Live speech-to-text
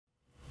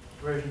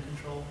version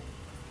control.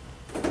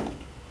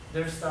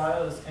 Their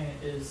style is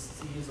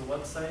to use a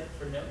website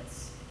for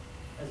notes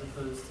as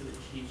opposed to a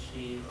cheat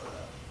sheet or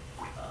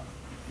like a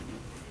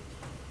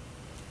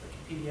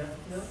PDF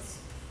of notes.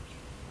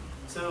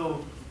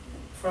 So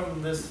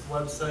from this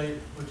website,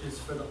 which is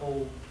for the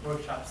whole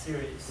workshop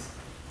series,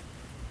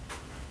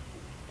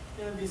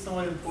 it would be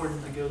somewhat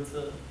important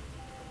to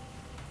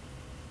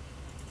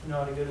know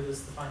how to go to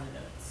this to find the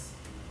notes.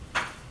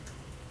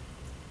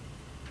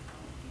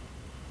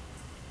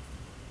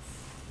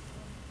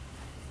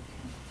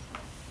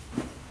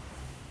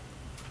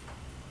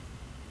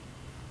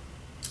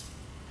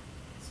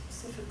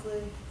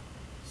 Specifically,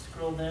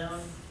 scroll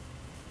down,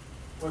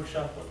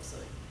 workshop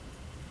website.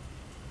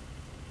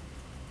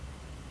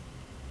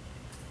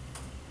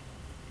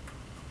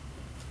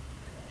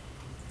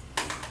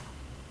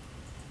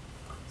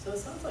 So it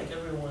sounds like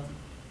everyone,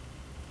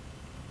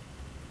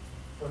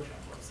 workshop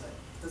website,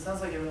 so it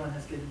sounds like everyone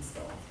has Git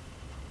installed.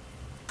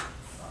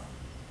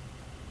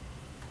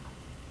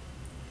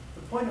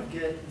 The point of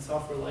Git and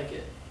software like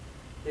it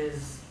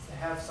is to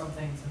have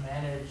something to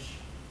manage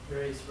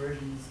various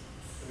versions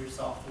of your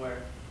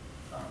software.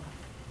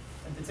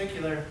 In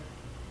particular,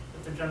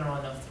 if they're general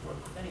enough to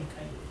work with any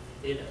kind of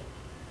data.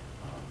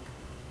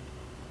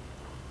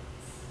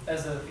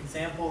 As an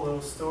example, a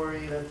little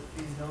story that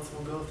these notes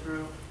will go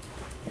through.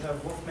 You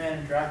have Wolfman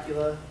and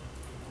Dracula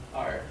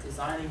are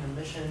designing a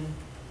mission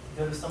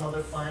to go to some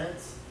other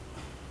planets,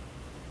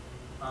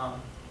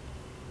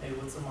 maybe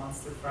with some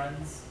monster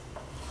friends,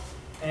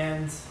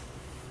 and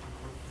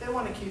they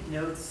want to keep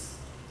notes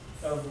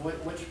of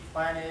which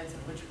planets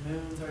and which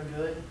moons are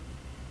good,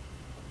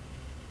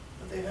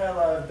 but they've had a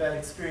lot of bad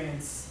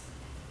experience.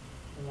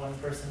 One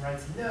person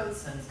writes a note,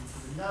 sends it to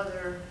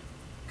another,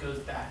 goes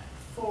back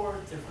and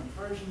forth, different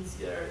versions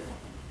there.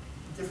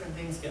 Different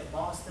things get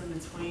lost in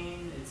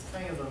between. It's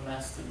kind of a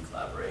mess to the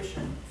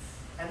collaboration.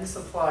 And this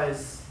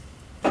applies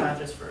not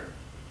just for a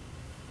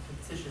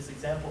fictitious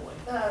example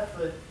like that,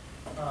 but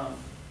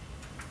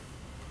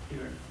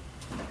here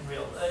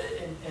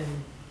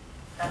in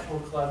actual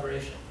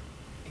collaboration.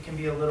 It can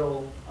be a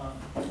little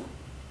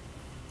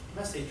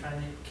messy trying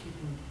to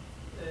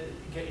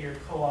get your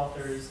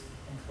co-authors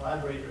and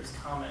collaborators'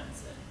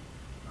 comments and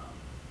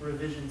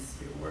revisions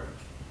to your work.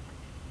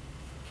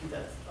 Keep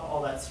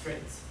all that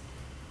straight.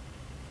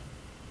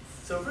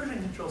 So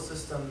version control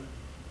system,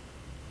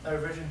 or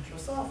version control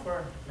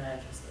software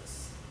manages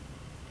this.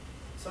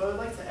 So I would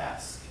like to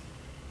ask,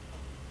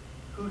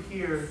 who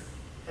here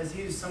has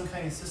used some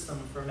kind of system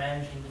for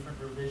managing different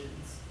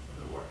revisions of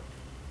the work?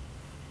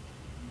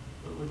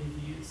 What have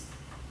you used?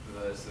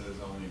 This is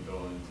only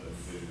built into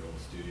Visual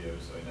Studio,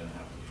 so I didn't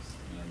have to use the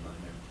command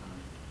line every time.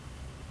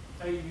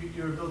 Oh,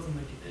 you were built in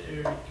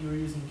you were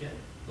using Git?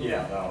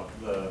 Yeah,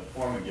 the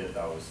form of Git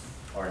that was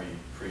already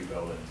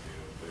pre-built into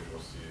Visual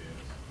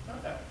Studios.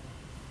 Okay.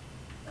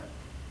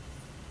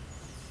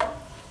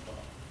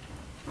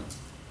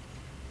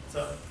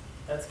 So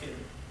that's good.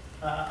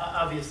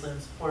 Obviously, I'm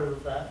supportive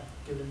of that,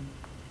 given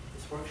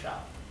this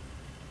workshop.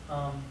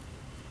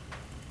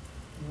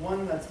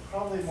 One that's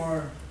probably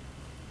more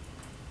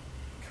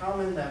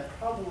common that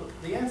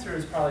the answer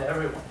is probably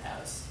everyone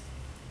has.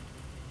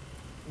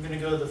 I'm going to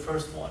go to the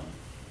first one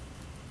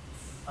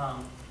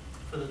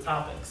for the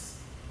topics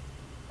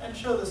and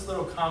show this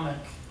little comic.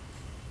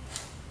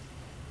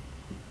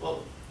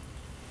 Well,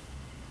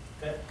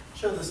 okay,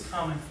 show this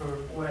comic for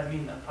what I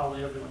mean that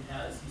probably everyone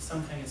has. Use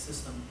some kind of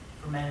system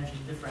for managing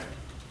different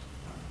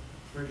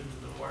versions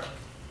of the work.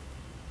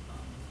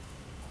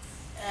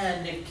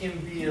 And it can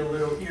be a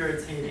little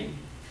irritating.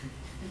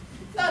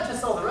 Not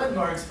just all the red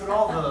marks, but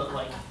all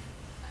the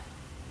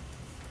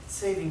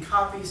saving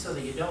copies so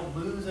that you don't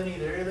lose any of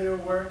the earlier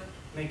work,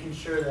 making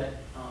sure that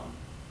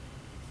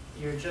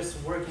you're just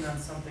working on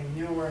something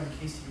newer in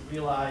case you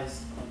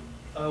realize,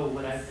 oh,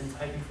 what I've been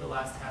typing for the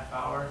last half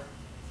hour,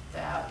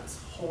 that was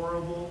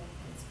horrible.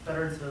 It's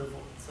better to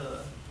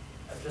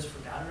have just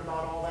forgotten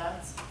about all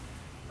that.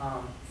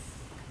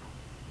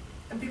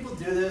 And people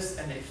do this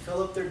and they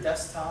fill up their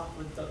desktop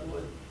with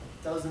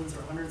dozens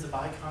or hundreds of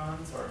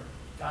icons, or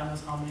God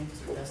knows how many, because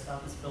their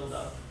desktop is filled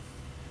up.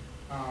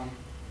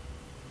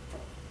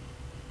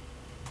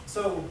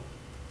 So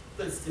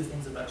let's do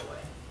things a better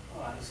way.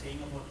 Oh, are you saying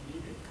about me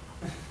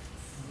then?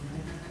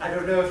 I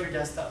don't know if your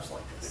desktop's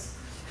like this.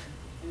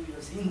 Maybe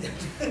you've seen them.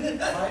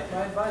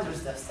 My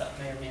advisor's desktop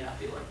may or may not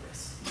be like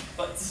this,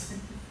 but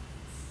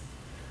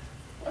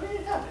I mean,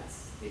 it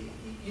happens.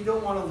 You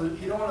don't want to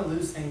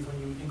lose things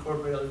when you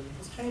incorporate other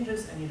people's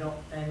changes, and you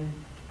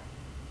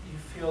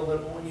feel a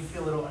little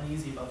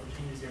uneasy about the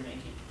changes you're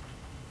making.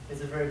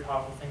 It's a very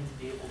powerful thing to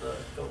be able to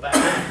go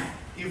back,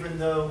 even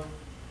though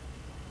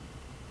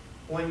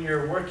when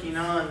you're working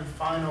on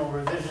final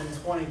revision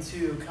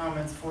 22,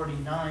 comments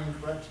 49,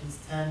 corrections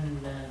 10,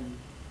 and then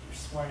you're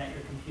swearing at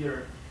your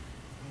computer,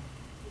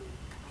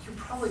 you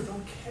probably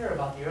don't care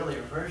about the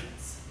earlier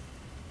versions.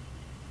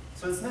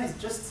 So it's nice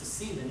just to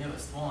see the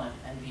newest one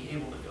and be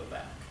able to go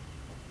back.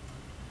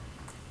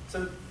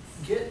 So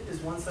Git is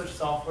one such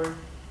software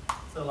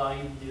to allow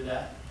you to do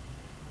that.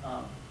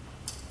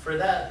 For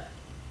that,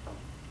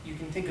 you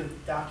can think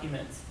of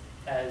documents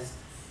as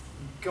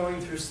going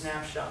through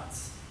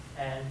snapshots,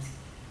 and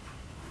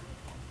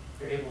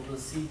you're able to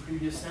see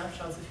previous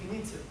snapshots if you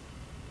need to.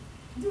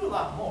 You can do a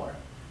lot more.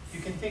 You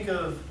can think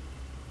of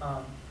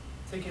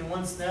taking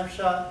one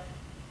snapshot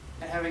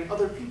and having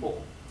other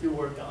people do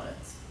work on it.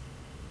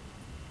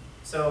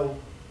 So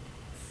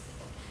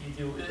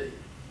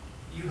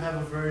you have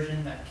a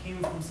version that came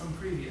from some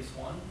previous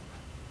one,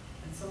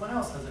 and someone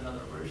else has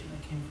another version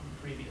that came from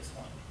a previous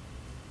one.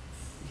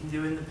 You can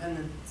do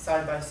independent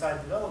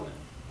side-by-side development.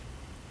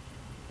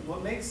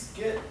 What makes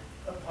Git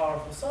a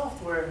powerful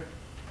software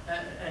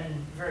and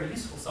very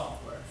useful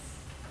software,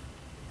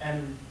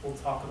 and we'll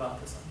talk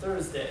about this on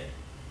Thursday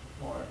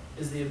more,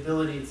 is the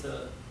ability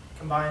to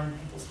combine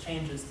people's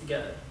changes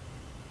together.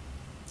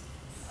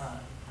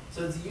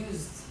 So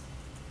this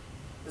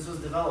was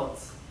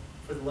developed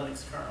for the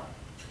Linux kernel,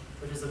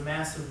 which is a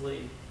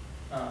massively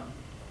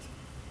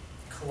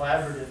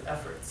collaborative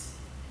effort.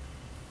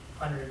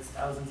 Hundreds,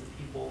 thousands of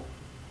people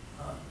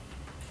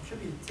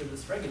contribute to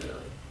this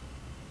regularly.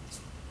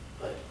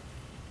 But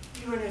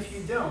even if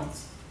you don't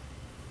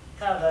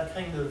have that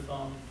kind of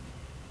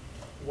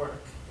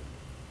work,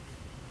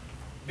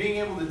 being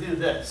able to do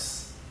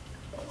this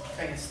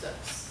kind of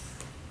steps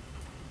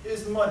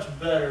is much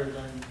better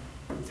than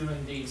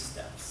doing these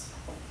steps.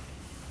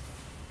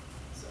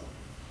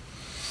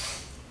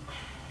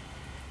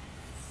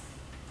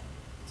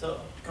 So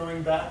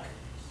going back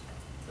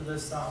to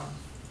this,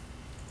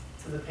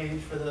 to the page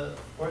for the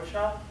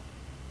workshop,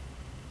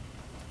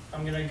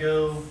 I'm gonna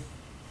go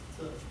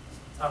to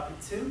topic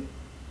 2,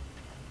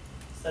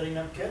 setting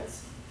up Git.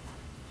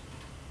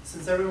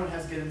 Since everyone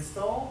has Git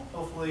installed,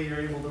 hopefully you're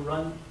able to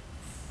run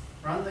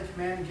the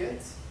command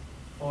Git,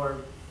 or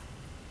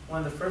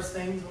one of the first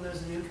things when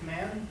there's a new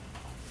command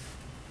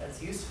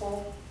that's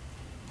useful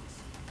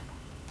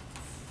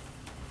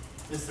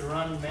is to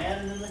run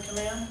man in the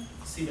command,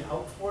 see the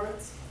help for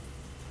it.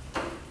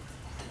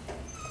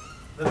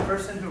 The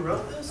person who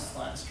wrote this,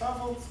 Linus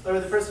Torvalds, or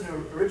the person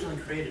who originally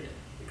created it,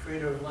 the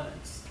creator of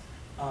Linux,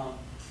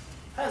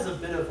 has a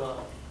bit of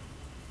a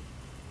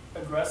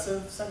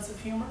aggressive sense of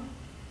humor.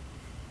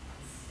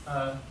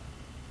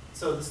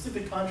 So the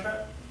stupid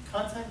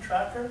content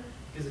tracker,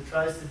 because it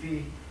tries to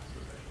be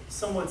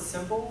somewhat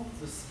simple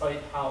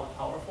despite how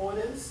powerful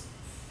it is.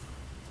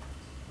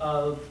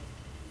 So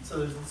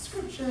there's a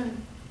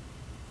description,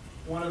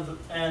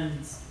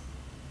 and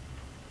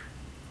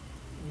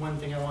one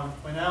thing I want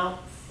to point out,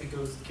 it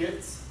goes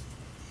Git,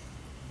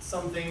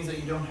 some things that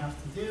you don't have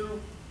to do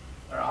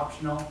are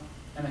optional,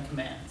 and a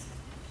command.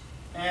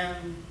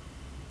 And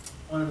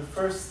one of the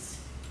first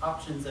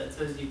options that it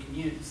says you can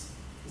use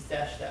is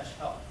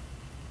 --help.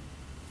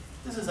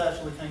 This is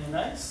actually kind of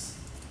nice.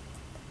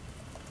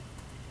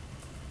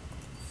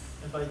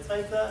 If I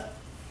type that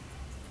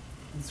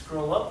and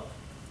scroll up,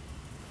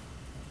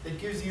 it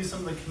gives you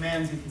some of the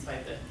commands you can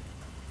type in.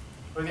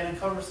 We're going to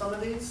cover some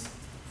of these.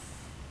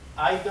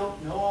 I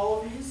don't know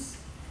all of these,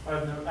 or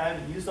I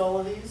haven't used all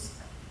of these.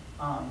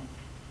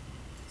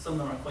 Some of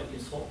them are quite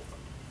useful.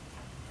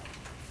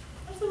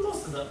 Actually,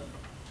 most of them.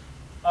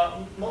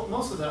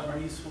 Most of them are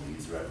useful to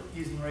use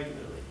using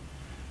regularly.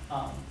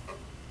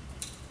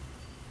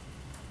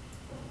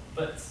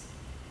 But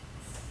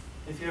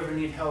if you ever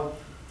need help,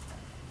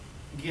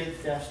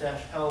 Git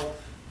 --help,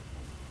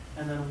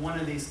 and then one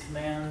of these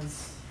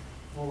commands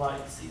will allow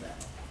you to see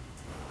that.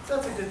 So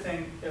that's a good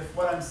thing. If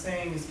what I'm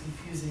saying is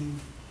confusing,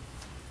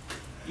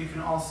 you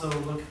can also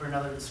look for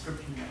another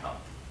description to help,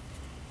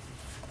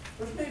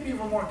 which may be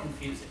even more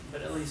confusing,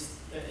 but at least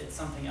it's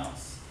something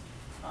else.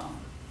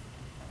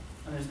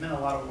 And there's been a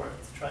lot of work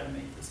to try to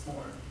make this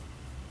more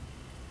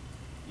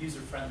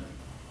user-friendly.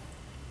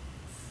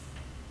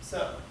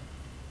 So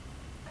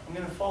I'm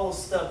going to follow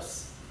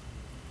steps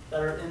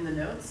that are in the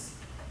notes.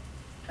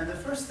 And the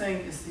first thing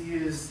is to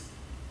use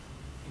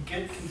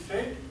git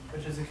config,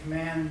 which is a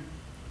command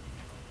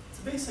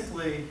to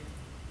basically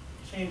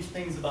change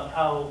things about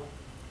how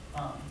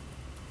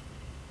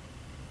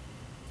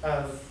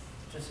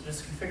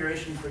just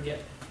configuration for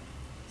Git.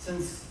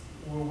 Since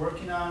we're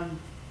working on,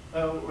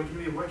 we're going to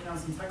be working on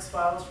some text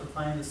files for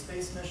planning the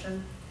space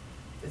mission,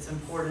 it's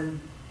important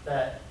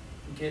that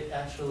Git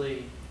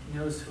actually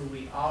knows who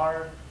we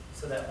are,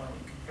 so that when we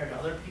compare to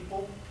other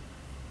people,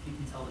 you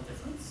can tell the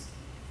difference.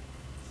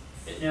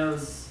 It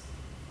knows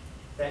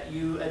that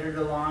you edited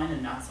a line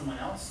and not someone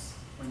else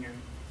when you're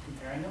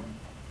comparing them.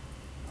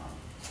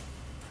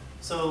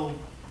 So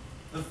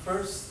the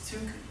first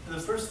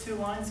two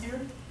lines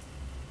here,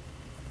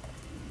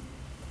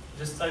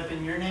 just type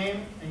in your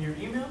name and your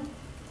email,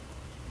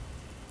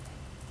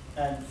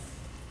 and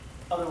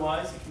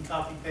otherwise you can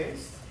copy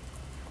paste.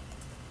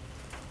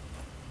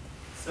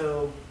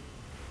 So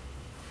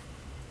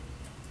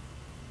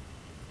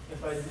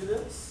if I do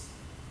this,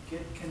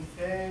 git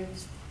config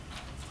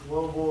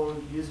global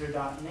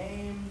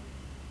user.name,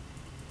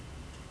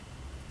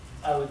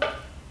 I would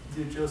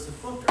do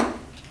Joseph Booker.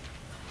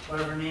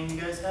 Whatever name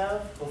you guys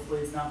have,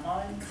 hopefully it's not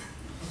mine.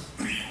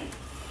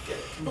 Git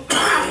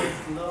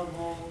config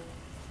global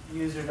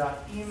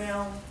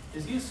user.email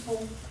is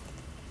useful.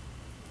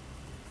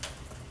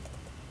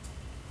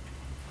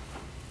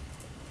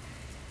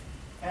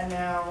 And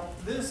now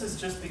this is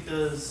just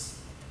because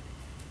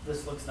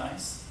this looks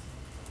nice.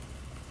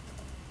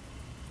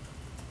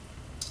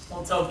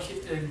 We'll tell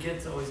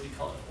Git to always be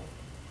colorful.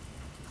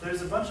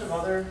 There's a bunch of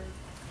other,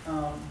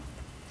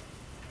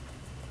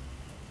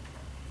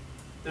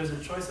 there's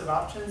a choice of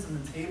options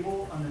in the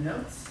table on the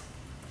notes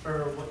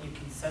for what you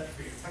can set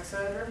for your text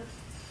editor.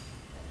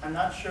 I'm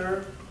not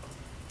sure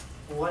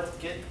what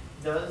Git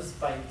does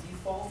by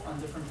default on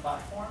different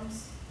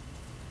platforms.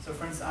 So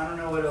for instance, I don't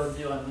know what it'll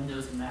do on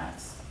Windows and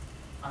Macs.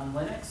 On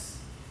Linux,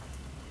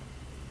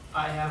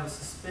 I have a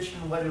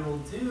suspicion what it will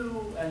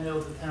do, and it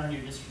will depend on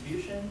your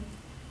distribution.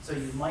 So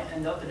you might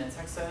end up in a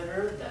text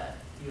editor that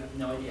you have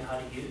no idea how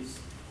to use.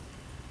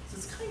 So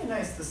it's kind of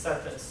nice to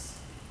set this.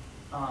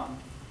 On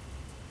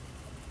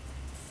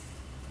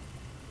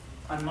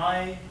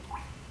my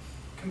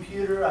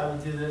computer, I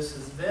would do this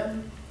as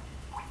Vim.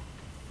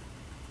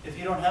 If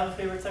you don't have a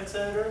favorite text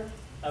editor,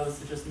 I would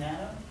suggest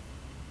Nano.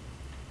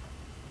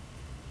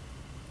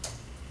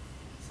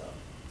 So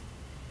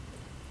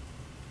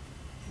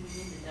You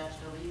need the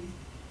 -W.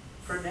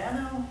 for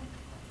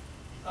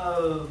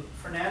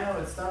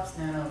Nano, it stops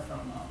Nano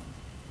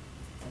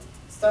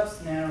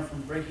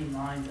from breaking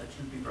lines that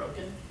shouldn't be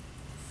broken,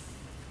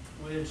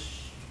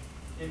 which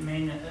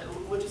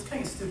is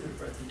kind of stupid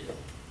for it to do.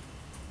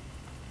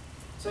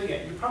 So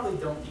yeah, you probably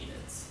don't need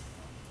it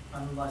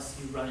unless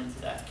you run into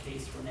that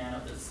case where Nano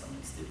does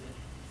something stupid.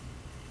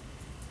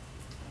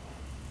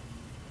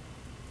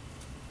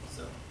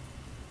 So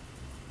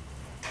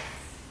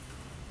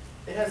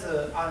it has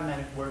an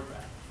automatic word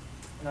wrap,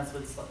 and that's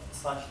what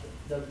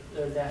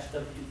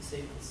 -W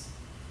disables.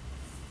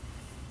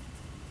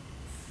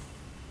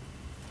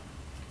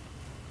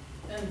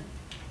 And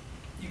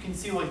you can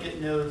see what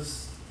Git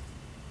knows,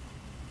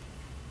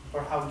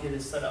 or how Git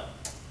is set up,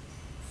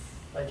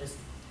 by just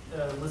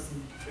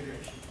listen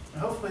configuration.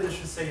 And hopefully this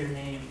should say your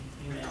name,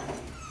 email.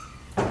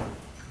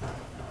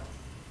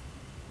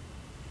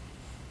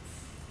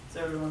 Is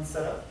everyone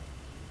set up?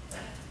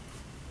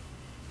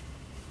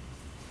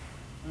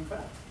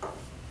 Okay.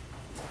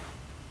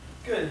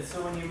 Good.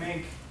 So when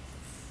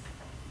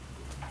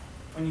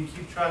you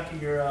keep track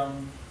of your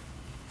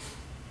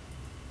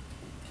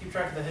keep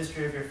track of the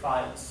history of your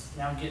files,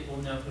 now Git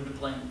will know who to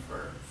blame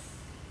for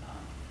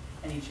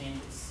any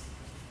changes.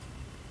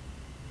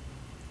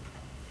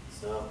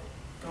 So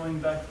going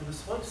back to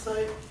this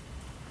website,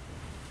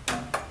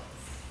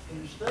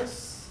 finish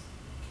this,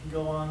 can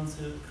go on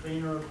to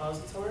creating a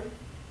repository.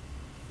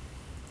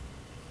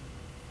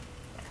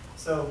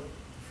 So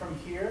from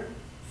here,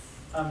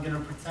 I'm going to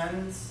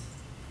pretend,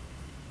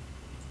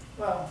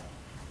 well,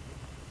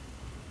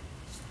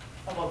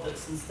 how about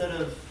this? Instead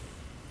of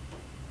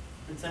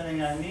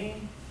pretending I'm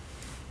me,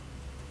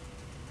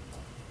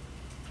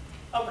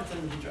 I'll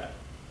pretend to be Dracula.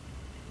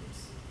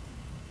 Oops.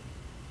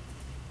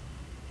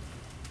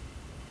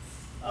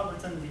 I'll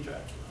pretend to be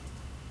Dracula.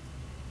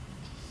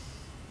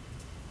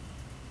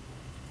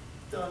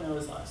 Don't know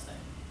his last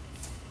name.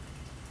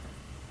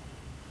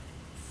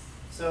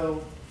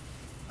 So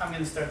I'm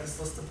going to start this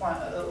list of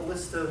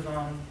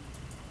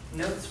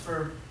notes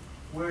for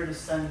where to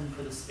send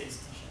for the space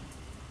mission.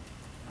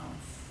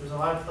 There's a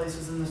lot of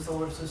places in the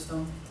solar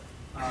system.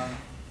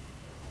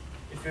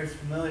 If you're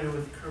familiar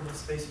with Kerbal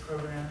Space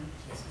Program,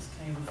 this is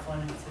kind of a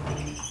fun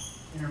activity,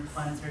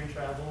 interplanetary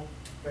travel,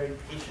 very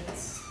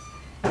patient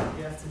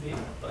you have to be,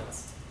 but.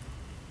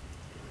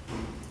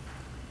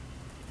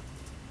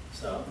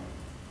 So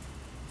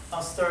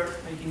I'll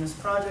start making this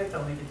project,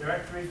 I'll make a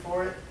directory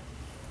for it.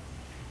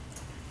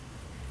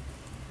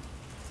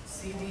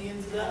 CD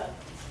into that.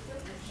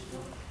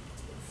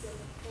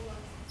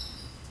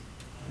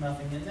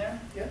 Nothing in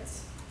there yet.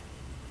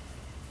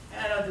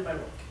 And I'll do my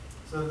work.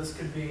 So this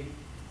could be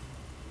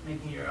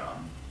making your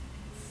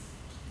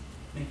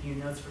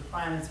notes for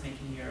planets,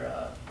 making your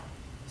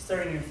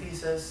starting your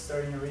thesis,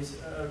 starting a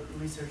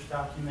research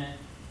document,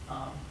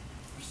 or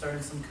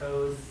starting some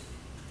code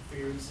for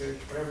your research,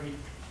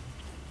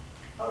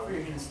 however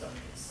you're going to start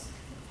this.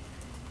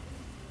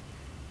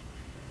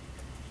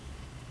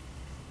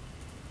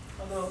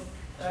 Although,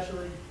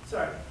 actually,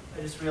 sorry,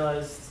 I just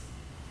realized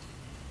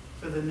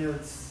for the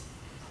notes,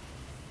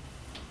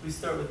 we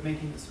start with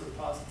making this a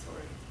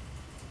repository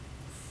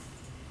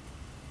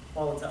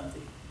while it's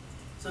empty.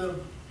 So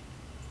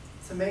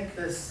to make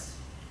this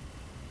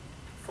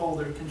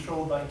folder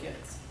controlled by Git,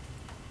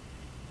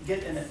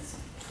 Git init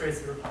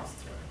creates a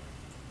repository.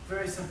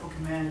 Very simple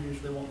command,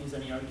 usually won't use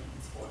any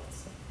arguments for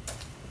it.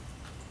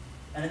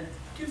 And it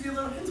gives you a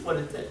little hint what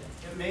it did.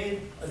 It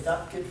made a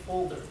 .git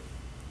folder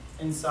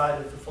inside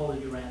of the folder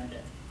you ran it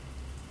in.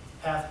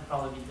 Path would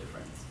probably be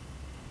different,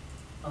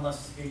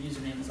 unless your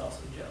username is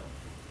also Joe.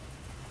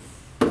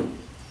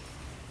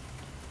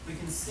 We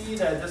can see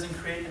that it doesn't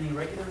create any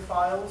regular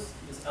files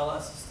because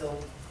ls still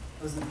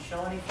doesn't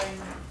show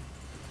anything.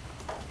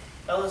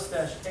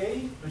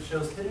 ls-a, which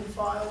shows hidden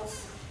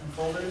files and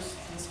folders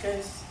in this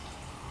case,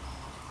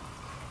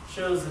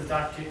 shows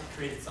that .git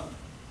created something.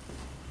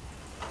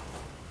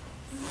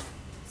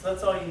 So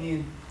that's all you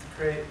need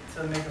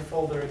to make a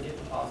folder and Git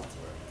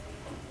repository.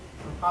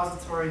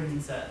 repository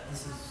means that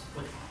this is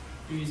what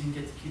you're using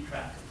Git to keep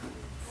track of.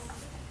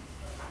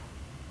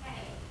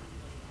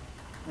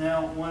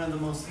 Now, one of the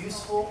most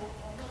useful,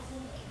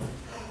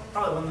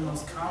 probably one of the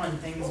most common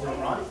things to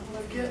run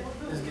with Git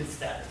is Git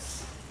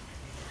status.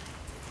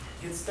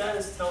 Git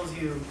status tells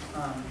you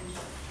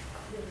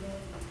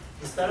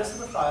the status of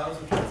the files,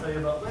 which I'll tell you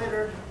about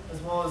later,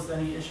 as well as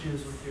any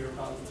issues with your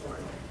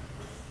repository.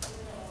 So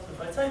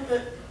if I type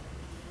it,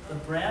 the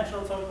branch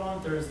I'll talk about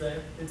on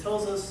Thursday, it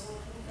tells us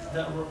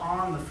that we're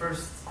on the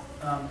first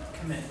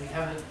commit. We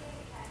haven't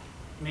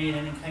made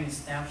any kind of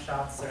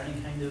snapshots or any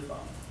kind of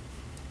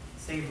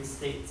save the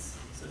states,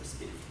 so to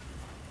speak.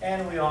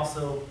 And we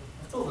also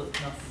have told it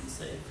nothing to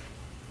save.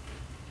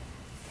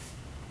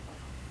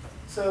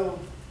 So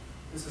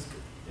this is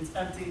good. It's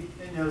empty.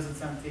 It knows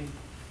it's empty.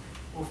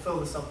 We'll fill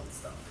this up with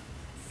stuff.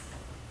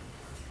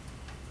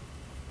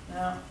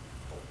 Now,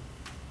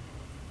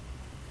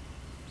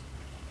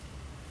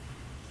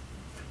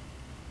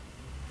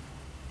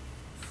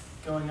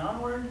 going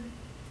onward,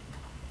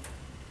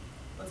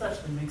 let's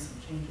actually make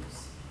some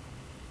changes.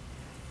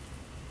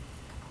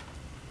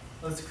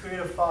 Let's create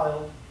a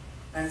file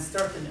and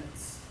start the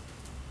notes.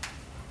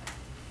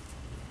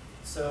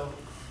 So,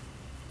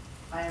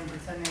 I am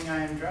pretending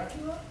I am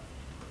Dracula.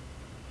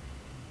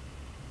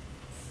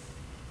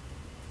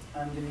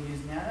 I'm going to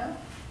use Nano.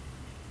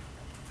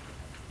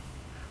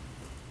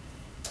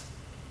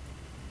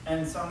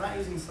 And so I'm not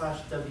using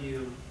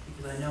 /w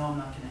because I know I'm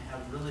not going to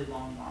have really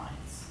long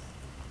lines.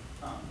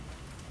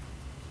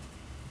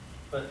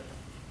 But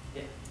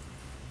yeah.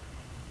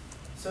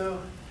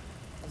 So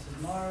this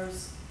is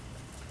Mars.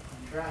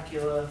 I'm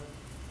Dracula.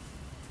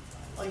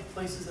 I like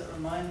places that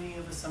remind me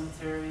of a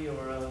cemetery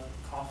or a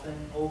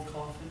coffin, old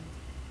coffin.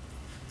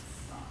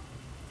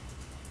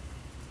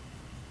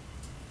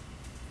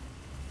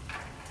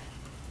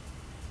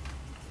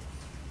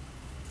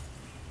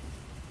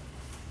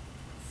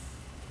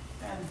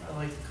 And I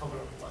like to cover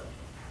up blood.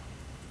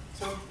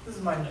 So this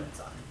is my notes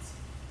on it.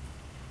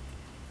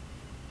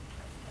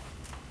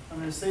 I'm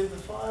going to save the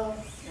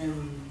file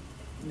in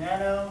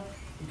Nano.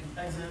 You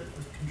can exit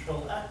with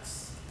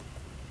Control-X.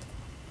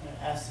 I'm going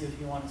to ask you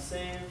if you want to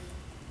save.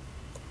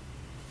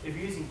 If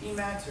you're using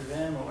Emacs or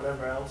Vim or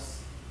whatever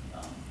else,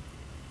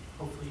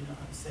 hopefully you know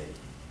how to save.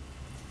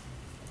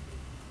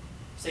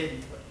 Save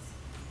in place.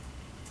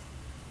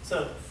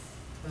 So,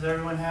 does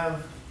everyone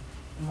have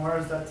a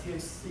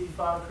Mars.txt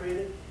file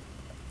created?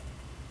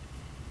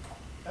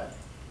 Okay.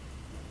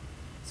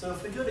 So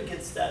if we go to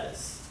Git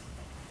status,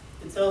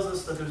 it tells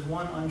us that there's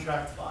one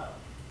untracked file.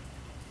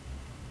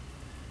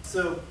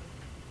 So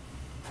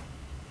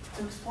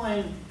to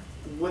explain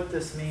what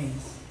this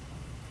means,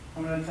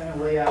 I'm going to kind of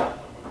lay out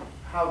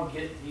how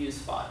Git views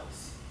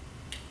files.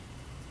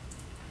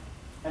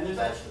 And there's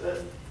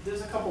actually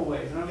there's a couple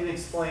ways, and I'm going to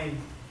explain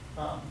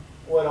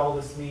what all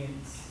this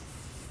means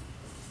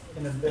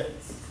in a bit.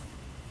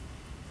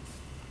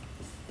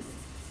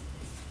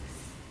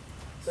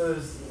 So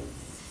there's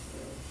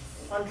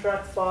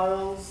untracked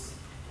files,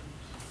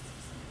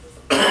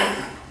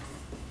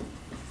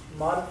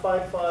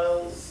 modified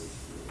files,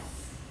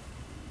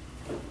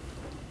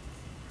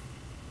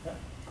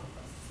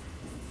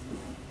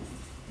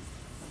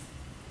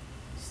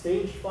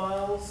 staged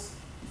files,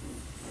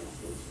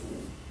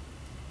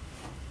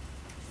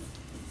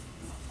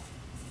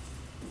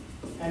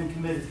 and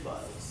committed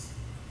files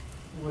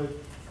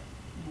with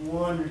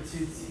one or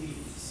two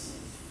T's.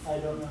 I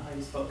don't know how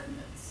you spell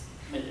commits.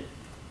 Committed.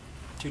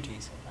 2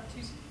 T's.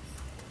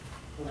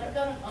 Okay. I've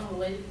got an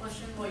unrelated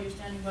question while you're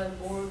standing by the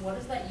board. What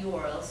does that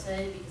URL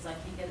say? Because I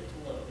can't get it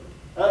to load.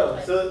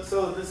 Oh,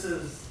 so this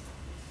is,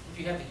 If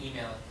you have the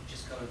email,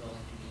 just go to the link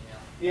in the email.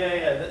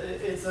 yeah,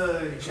 it's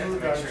a You just have to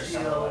make sure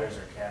some of the glue.gl. letters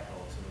are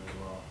capital too as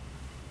well.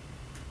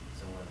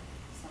 So when.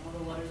 Some of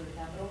the letters are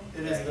capital?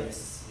 It is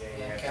this. Yeah, you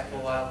Yeah, have to capital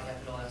do Y, that.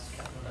 capital S,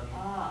 capital W.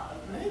 Ah,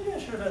 okay. Maybe I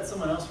should have had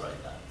someone else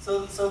write that.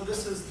 So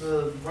this is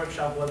the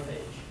workshop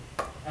webpage,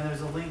 and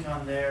there's a link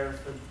on there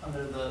for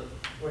under the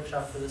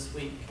workshop for this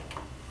week,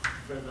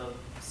 for the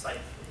site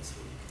for this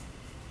week.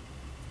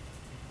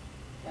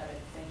 Got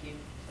it. Thank you.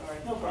 Sorry.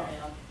 No problem.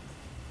 Carry on.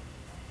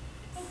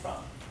 No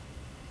problem.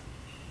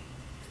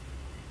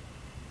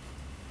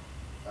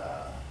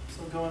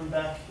 So going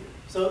back here,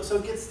 so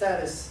Git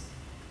status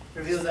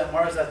reveals that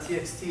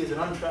Mars.txt is an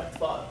untracked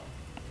file.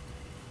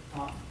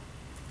 So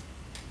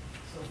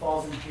it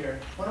falls in here.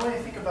 One way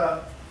to think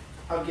about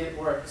how Git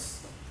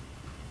works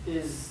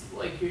is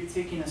like you're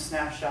taking a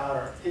snapshot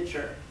or a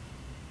picture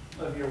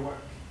of your work.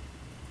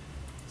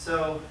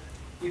 So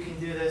you can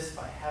do this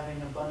by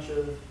having a bunch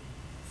of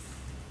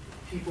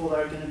people that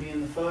are going to be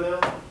in the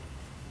photo.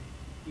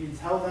 You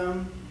tell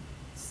them,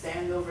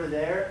 stand over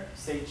there,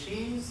 say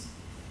cheese.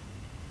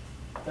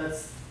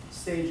 That's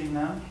staging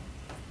them.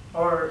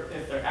 Or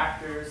if they're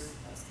actors,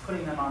 that's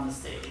putting them on the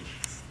stage.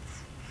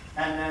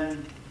 And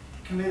then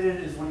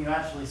committed is when you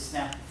actually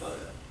snap the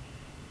photo.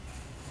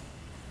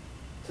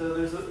 So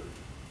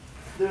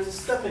there's a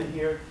step in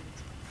here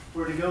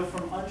where to go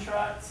from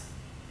untracked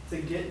to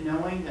Git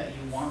knowing that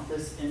you want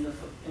this in the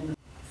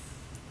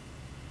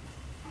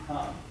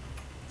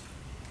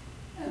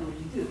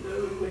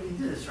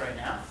this right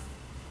now.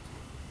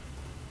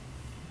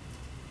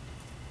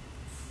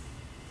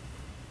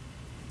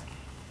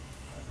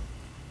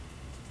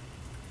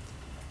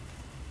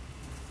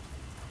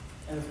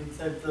 And if we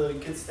type the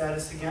git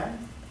status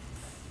again,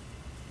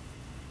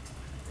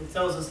 it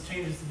tells us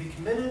changes to be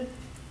committed.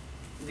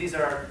 These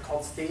are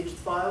called staged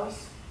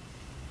files.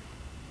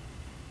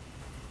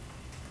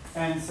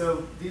 And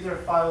so these are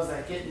files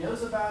that Git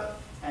knows about,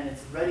 and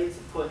it's ready to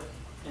put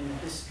in the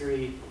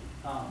history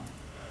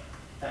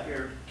that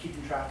you're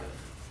keeping track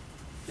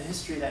of, the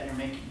history that you're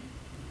making.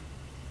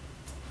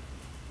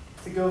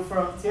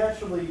 To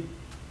actually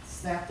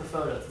snap the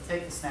photo, to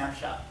take the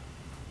snapshot.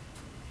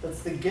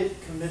 That's the git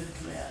commit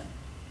command.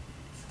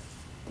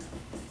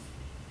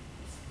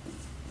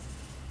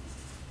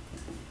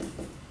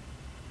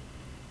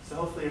 So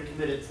hopefully you're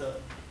committed to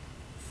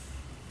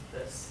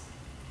this.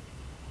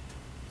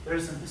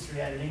 There's some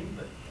history editing,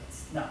 but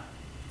that's not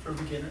for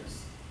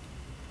beginners.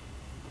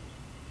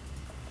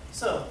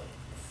 So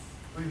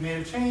we've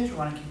made a change, we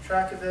want to keep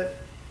track of it.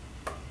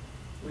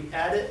 We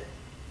add it,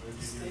 What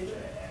did Save you do it.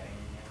 with the adding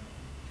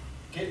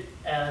again? git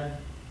add,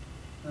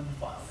 then the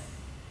file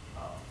name.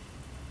 Oh.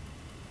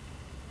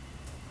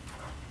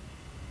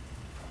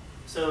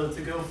 So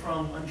to go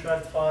from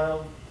untracked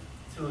file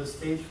to a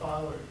stage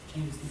file, or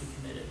changes to be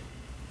committed.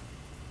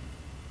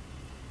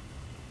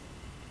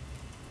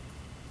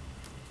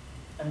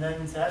 And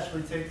then to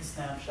actually take the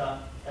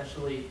snapshot,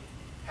 actually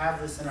have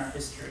this in our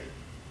history,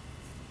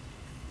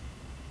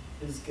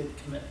 is git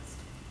commits.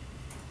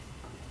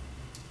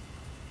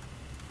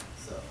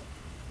 So.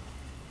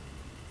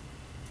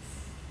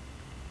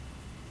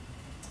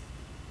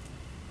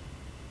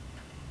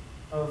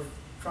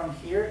 From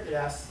here, it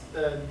asks,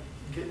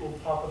 Git will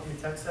pop up your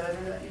text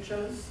editor that you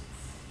chose.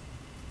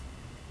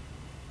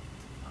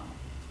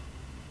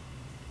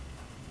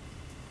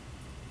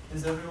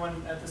 Is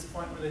everyone at this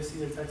point where they see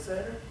their text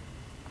editor?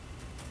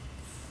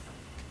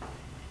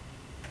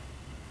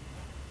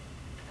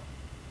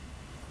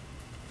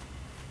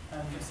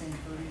 I'm guessing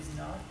Cody's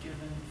not, given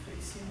the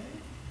face he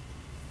made.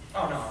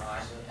 Oh, no,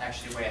 I'm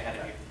actually way ahead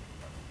of you.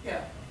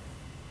 Yeah.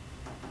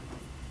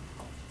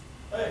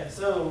 Okay,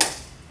 so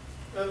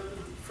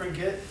for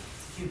Git to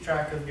keep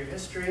track of your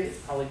history, it's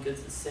probably good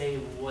to say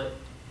what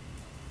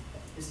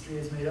history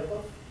is made up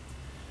of.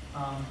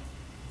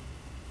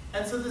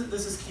 And so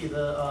this is key.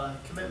 The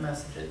commit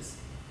messages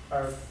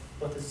are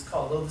what this is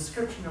called, a little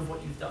description of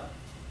what you've done.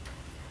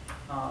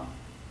 So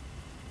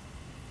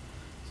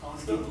on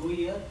the GUI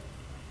here,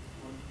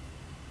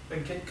 The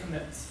git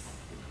commits.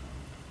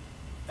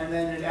 And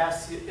then it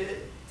asks you,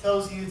 it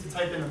tells you to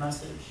type in a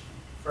message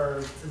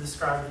to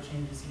describe the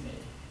changes you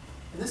made.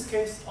 In this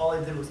case, all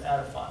I did was add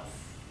a file.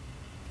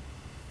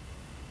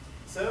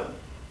 So,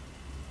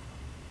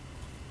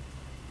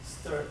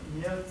 start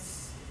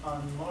notes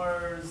on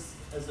Mars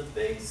as a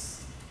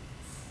base.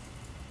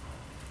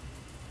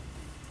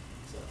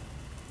 So,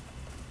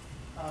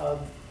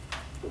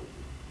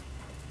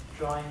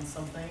 drawing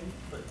something,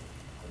 but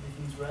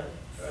everything's red,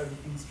 or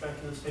everything's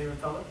Dracula's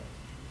favorite color.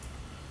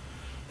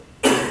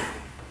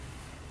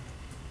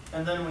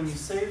 And then when you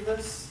save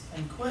this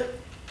and quit,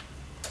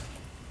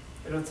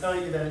 it'll tell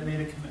you that it made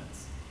a commit.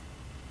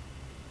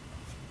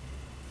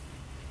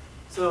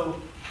 So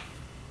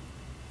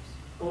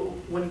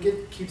when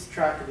Git keeps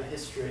track of a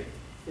history,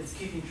 it's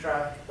keeping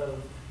track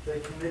of the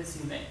commits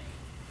you make.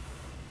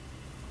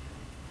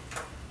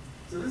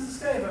 So this is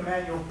kind of a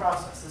manual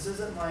process. This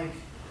isn't like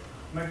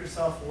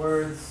Microsoft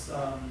Word's,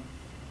 well,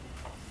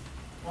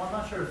 I'm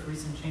not sure if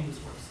recent changes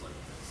works like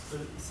this,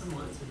 but it's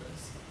similar to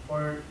this.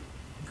 Or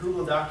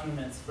Google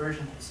Documents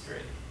version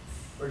history,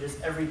 where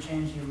just every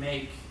change you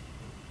make,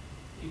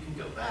 you can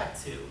go back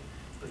to,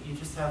 but you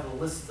just have a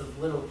list of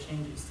little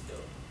changes to go.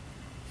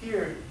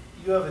 Here,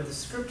 you have a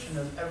description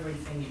of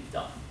everything you've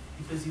done,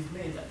 because you've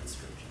made that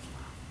description.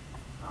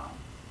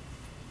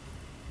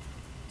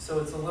 So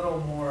it's a little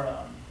more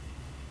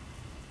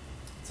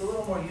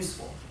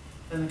useful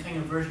than the kind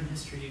of version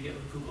history you get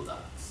with Google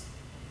Docs.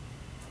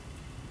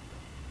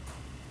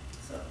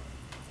 So,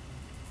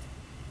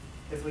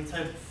 if we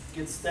type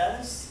git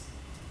status,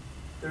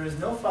 there is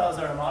no files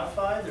that are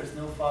modified. There's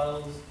no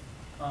files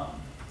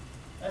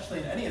actually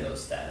in any of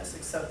those status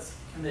except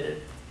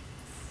committed.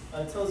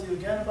 It tells you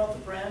again about the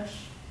branch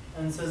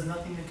and says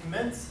nothing to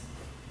commit,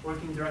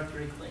 working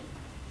directory clean.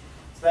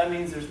 So that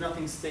means there's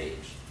nothing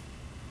staged.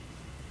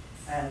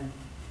 And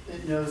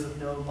it knows of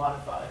no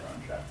modified or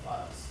untracked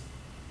files.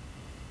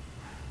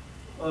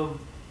 A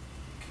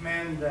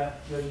command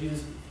that you'll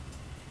use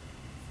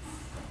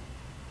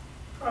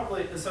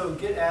probably, so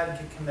git add,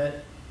 git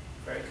commit,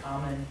 very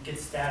common. Git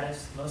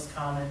status, most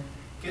common.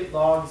 Git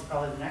log is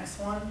probably the next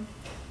one.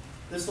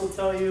 This will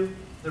tell you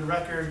the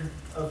record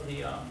of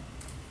the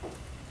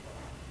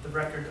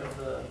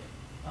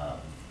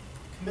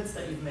commits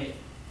that you've made.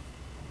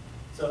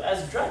 So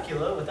as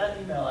Dracula, with that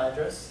email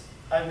address,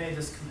 I've made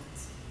this commit.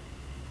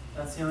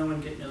 That's the only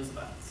one Git knows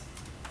about.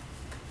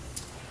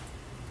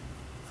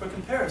 For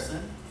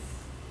comparison,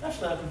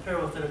 actually I'll compare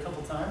with it a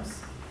couple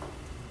times.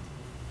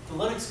 The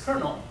Linux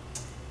kernel,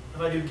 if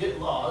I do git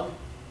log,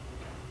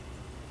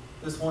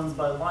 This one's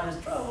by Linus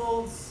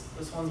Torvalds,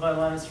 this one's by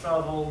Linus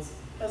Torvalds,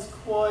 has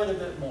quite a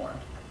bit more.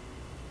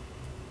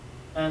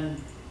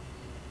 And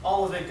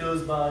all of it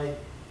goes by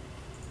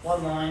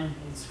one line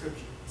in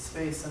description,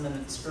 space, and then a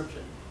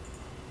description.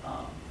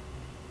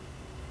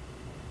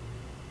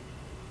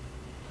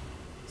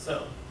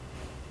 So,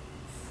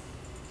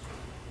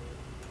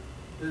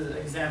 this is an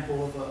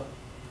example of a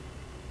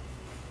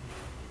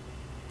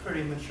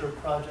pretty mature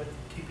project,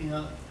 keeping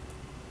a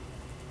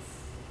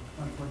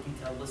much more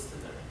detailed list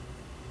of their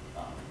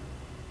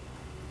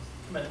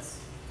commits.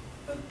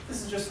 But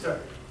this is just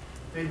started.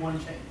 Made one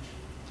change.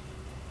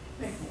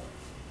 Make more.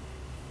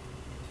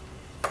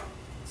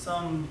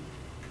 Some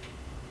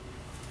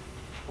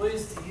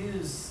ways to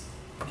use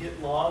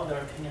git log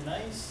that are kind of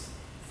nice.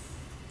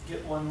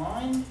 Git one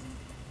line.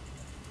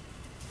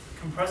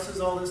 Compresses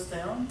all this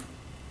down.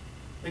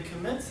 The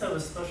commits have a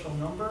special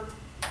number,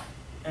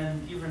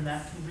 and even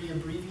that can be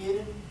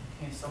abbreviated,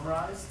 can be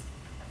summarized.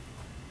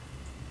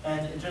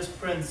 And it just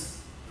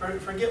prints,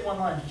 for git one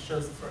line, it just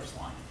shows the first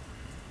line.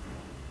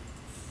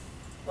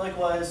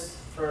 Likewise,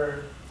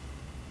 for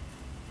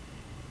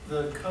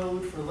the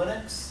code for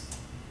Linux,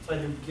 if I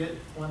do git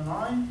one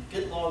line,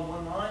 git log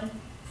one line,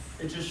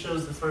 it just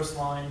shows the first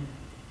line,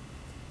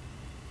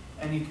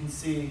 and you can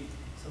see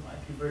some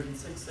IP version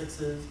 6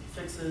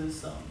 fixes,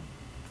 some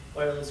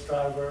wireless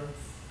driver.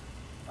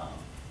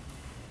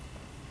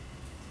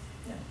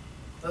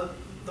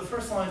 The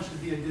first line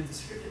should be a good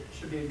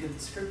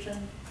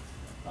description,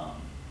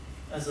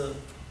 as a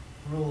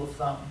rule of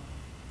thumb,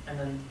 and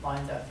then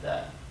lines after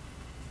that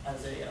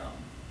as a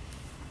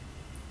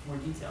more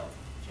detailed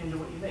change of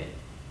what you made.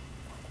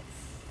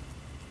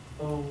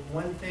 Oh,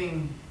 one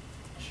thing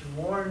I should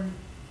warn: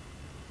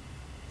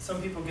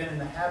 some people get in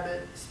the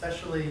habit,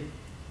 especially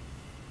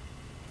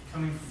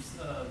coming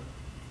from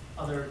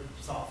other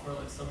software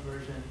like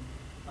Subversion,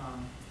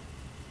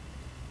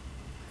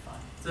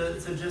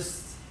 to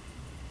just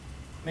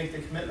make the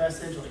commit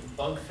message like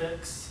bug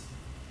fix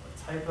or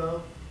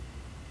typo.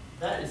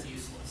 That is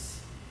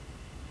useless.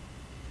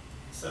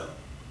 So,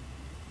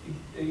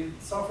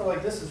 software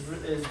like this is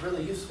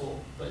really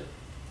useful, but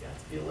you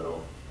have to be a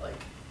little, like,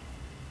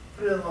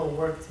 put in a little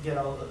work to get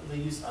all the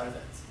use out of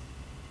it.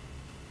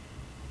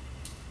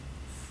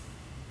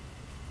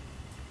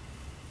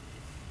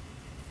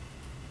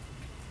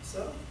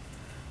 So,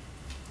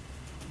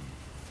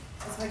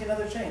 let's make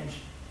another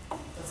change.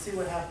 Let's see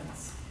what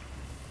happens.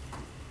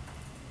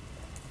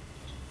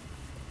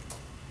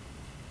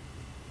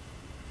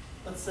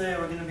 Let's say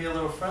we're going to be a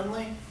little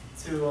friendly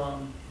to our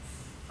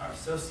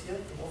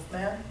associate, the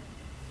Wolfman,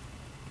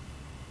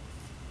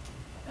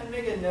 and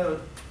make a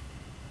note.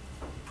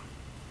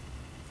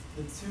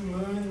 The 2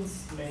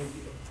 moons may be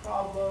a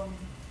problem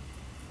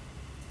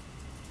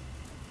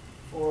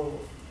for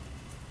Wolfman.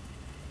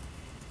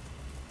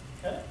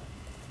 Okay?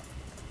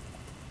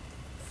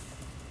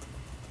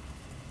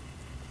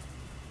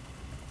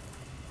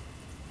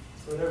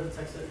 So whatever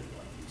text editor you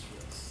want to use for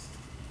this.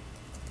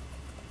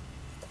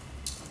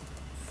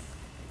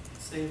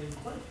 Save and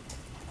quit.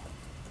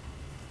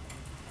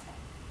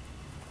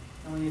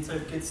 And when you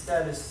type git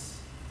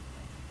status,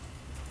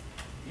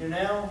 you're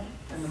now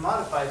in the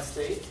modified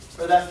state,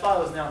 or that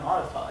file is now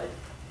modified.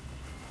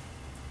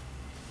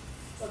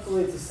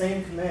 Luckily, it's the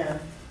same command,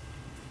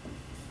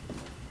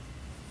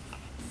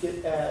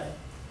 git add,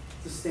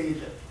 to stage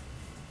it.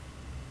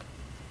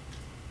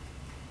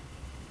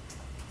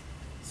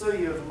 So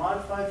you have a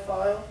modified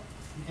file.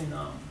 You can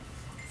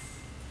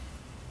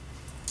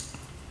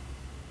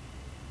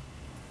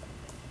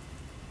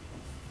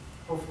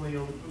hopefully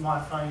you'll be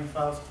modifying your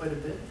files quite a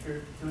bit if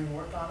you're doing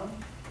work on them.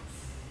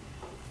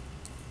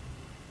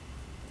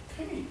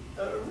 Okay,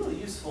 a really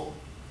useful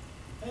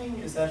thing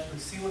is to actually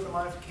see what the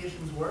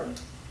modifications were.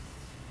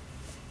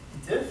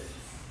 Diff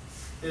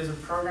is a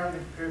program to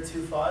compare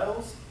 2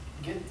 files.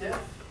 Git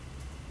diff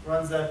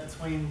runs that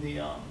between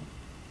the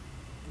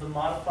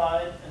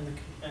modified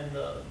and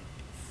the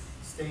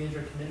stage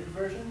or committed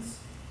versions.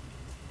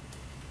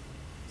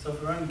 So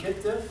if we run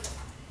git diff,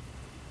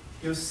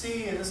 you'll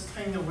see in this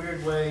kind of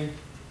weird way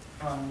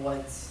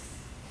what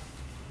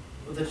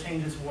the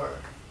changes were.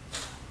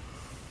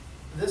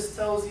 This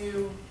tells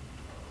you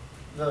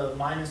the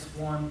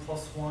 -1,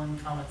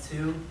 +1,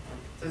 (2).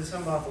 This is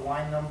something about the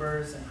line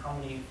numbers and how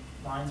many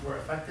lines were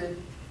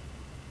affected.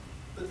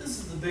 But this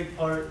is the big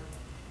part.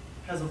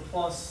 It has a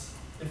plus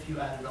if you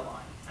added a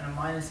line, and a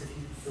minus if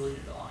you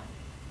deleted a line.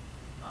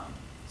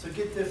 So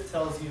git diff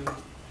tells you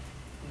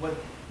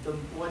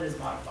what is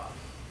modified.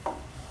 So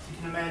you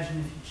can imagine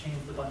if you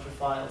changed a bunch of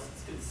files,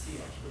 it's good to see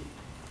actually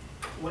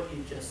what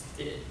you just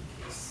did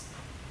in case.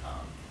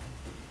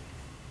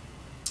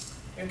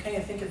 You can kind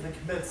of think of the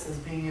commits as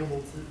being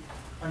able to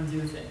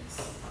undo things.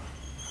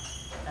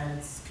 And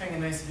it's kind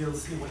of nice to be able to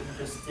see what you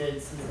just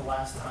did since the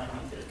last time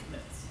you did a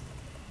commit.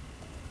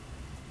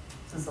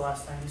 Since the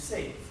last time you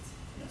saved,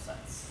 in a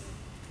sense.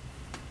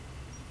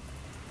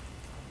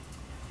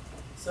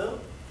 So,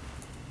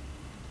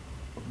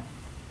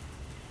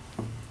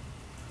 you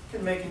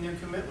can make a new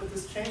commit with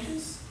this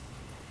changes.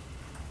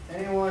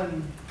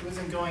 Anyone who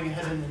isn't going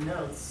ahead in the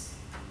notes,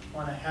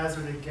 Want to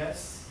hazard a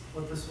guess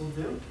what this will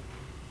do?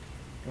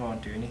 It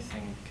won't do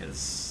anything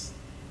because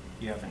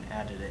you haven't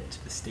added it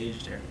to the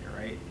staged area,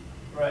 right?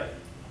 Right.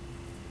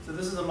 So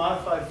this is a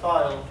modified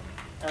file,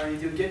 and when you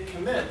do git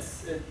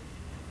commits, it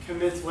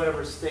commits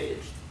whatever's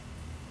staged.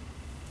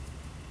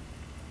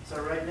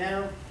 So right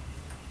now, it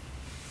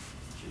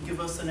should give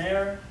us an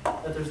error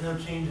that there's no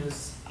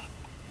changes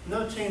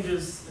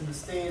in the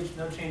stage,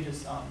 no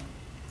changes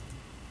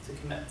to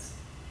commits.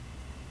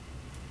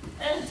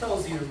 And it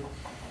tells you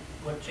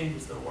what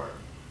changes there were.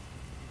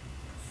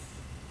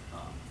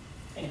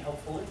 And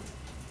helpfully,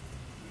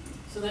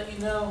 so that you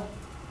know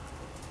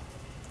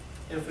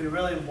if we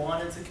really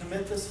wanted to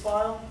commit this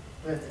file,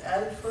 we have to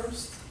add it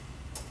first,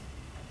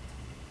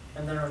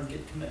 and then run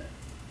git commit.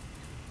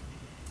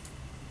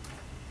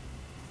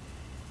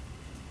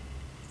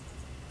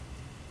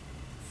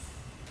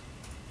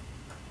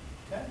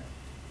 Okay.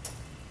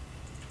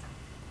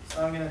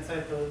 So I'm going to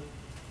type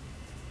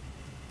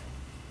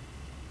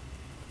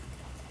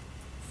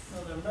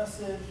another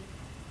message,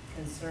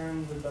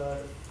 concerns about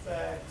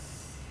effects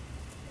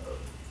of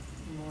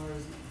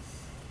Morse's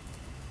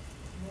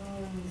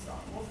runs on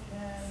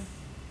Wolfman.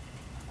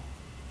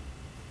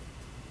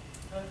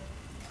 Okay.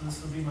 So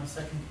this will be my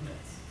second commit,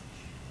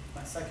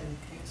 my second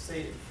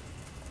save.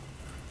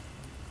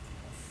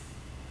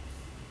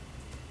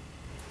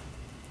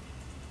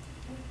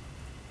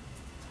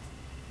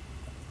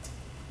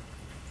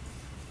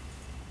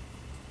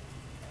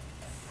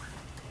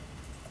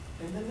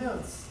 In the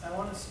notes, I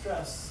want to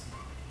stress,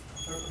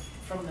 or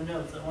from the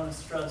notes, I want to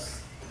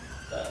stress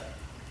that,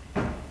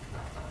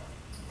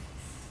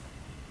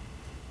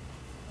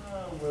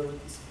 where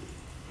would this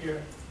be?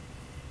 Here.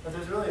 But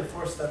there's really a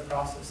 4-step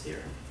process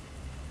here.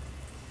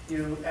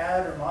 You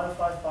add or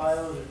modify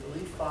files or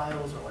delete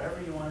files or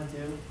whatever you want to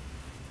do.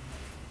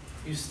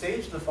 You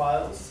stage the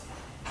files,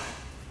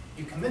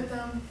 you commit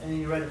them, and then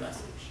you write a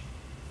message.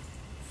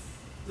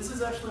 This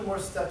is actually more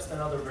steps than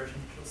other version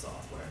control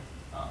software.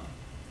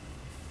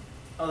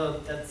 Although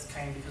that's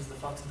kind of because of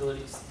the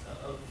flexibilities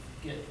of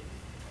Git.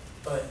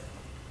 But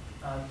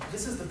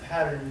this is the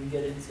pattern you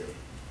get into.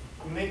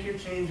 You make your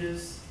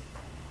changes,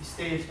 you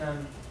stage them,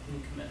 and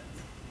you commit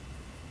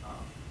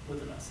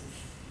with a message.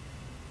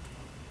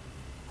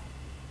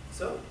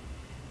 So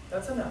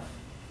that's enough.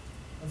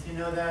 Once you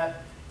know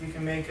that, you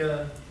can make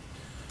a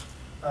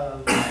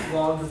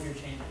log of your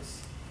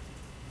changes.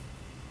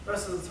 The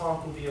rest of the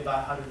talk will be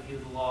about how to view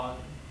the log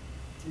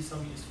and do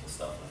some useful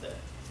stuff with it.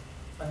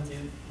 Undo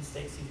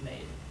mistakes you've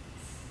made.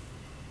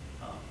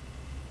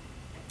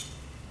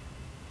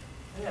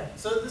 Yeah,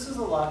 so this is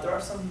a lot. There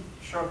are some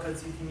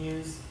shortcuts you can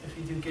use. If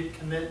you do git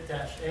commit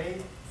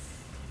 -a,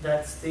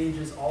 that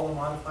stages all the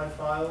modified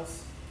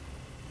files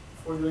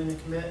before doing the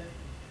commit.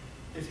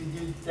 If you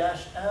do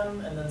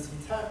 -m and then some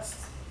text,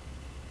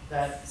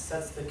 that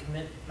sets the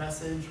commit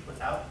message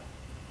without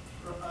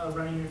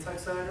running your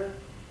text editor.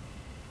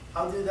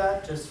 I'll do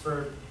that just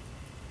for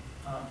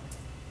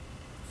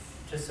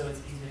just so it's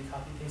easy to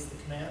copy paste the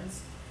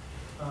commands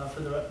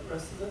for the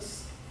rest of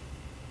this.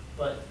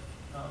 But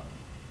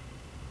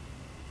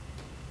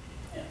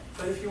yeah,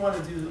 but if you want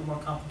to do a more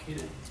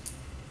complicated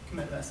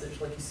commit message,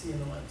 like you see in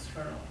the Linux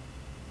kernel,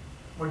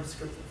 more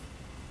descriptive,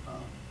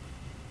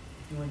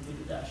 you went through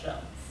the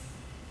 -l.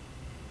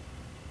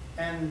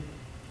 And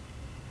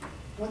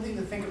one thing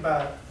to think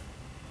about,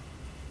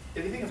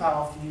 if you think of how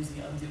often you use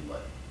the undo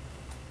button,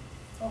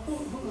 well,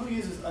 who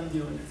uses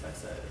undo in their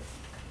text editor?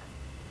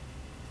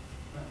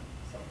 No.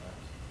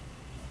 Sometimes.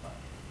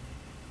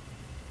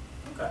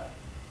 Okay.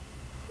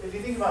 If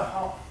you think about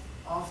how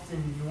often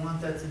you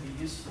want that to be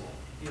useful,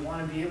 do you want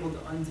to be able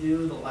to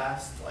undo the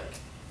last, like,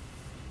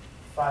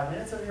 5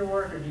 minutes of your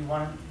work, or do you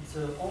want to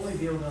only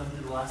be able to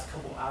undo the last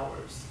couple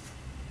hours?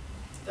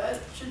 That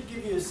should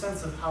give you a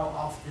sense of how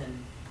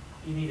often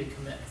you need to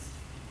commit.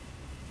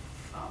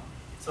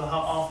 So how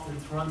often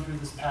to run through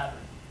this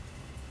pattern,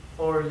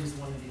 or use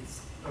one of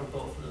these, or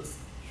both of those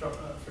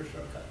for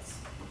shortcuts.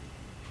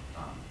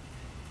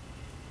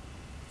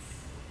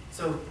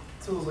 So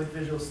tools like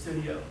Visual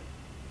Studio,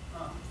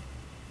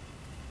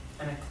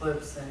 and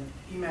Eclipse and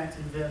Emacs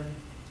and Vim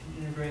can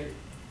integrate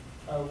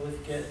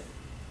with Git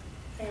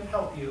and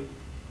help you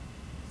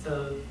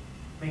to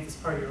make this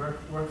part of your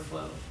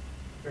workflow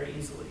very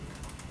easily.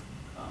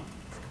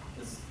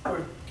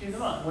 Or keep in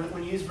mind,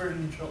 when you use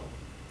version control,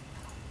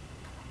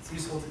 it's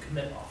useful to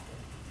commit often.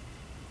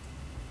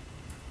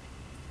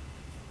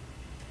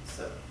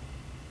 So,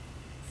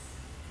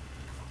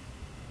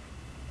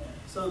 yeah.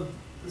 So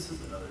this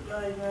is another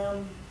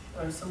diagram,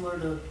 similar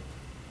to the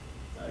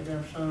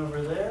diagram shown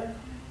over there.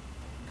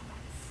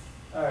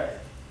 All right,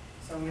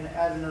 so I'm going to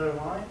add another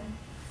line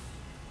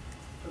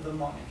for the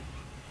mummy.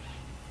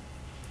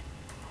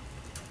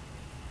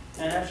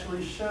 And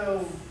actually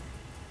show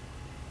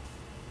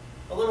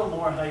a little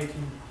more how you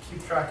can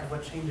keep track of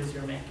what changes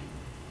you're making.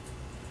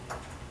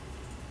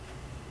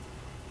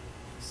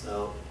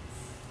 So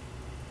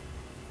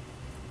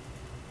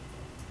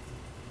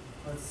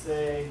let's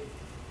say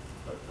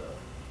that the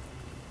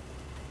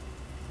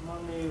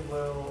mummy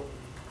will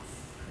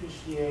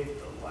appreciate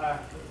the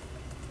lack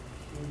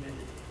of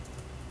humidity.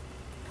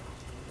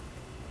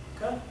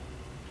 Okay?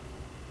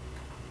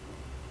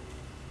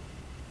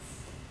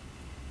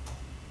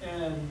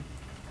 And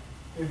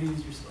maybe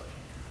use your selection.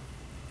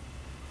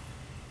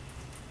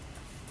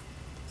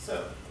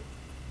 So,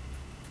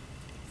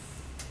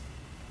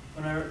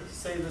 when I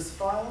save this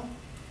file,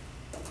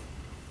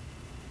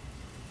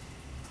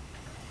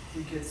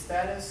 we get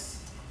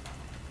status,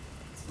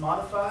 it's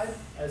modified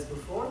as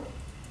before.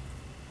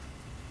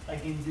 I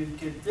can do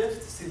git diff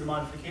to see the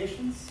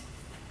modifications.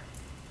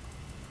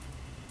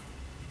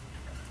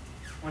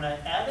 When I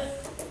add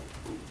it,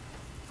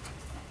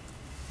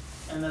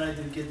 and then I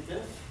do git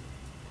diff,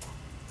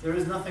 there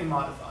is nothing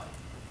modified.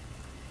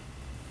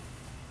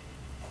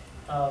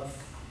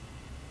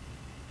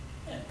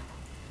 And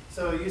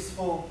so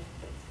useful,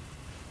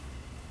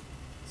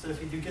 so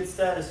if you do git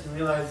status and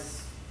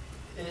realize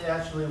it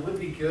actually would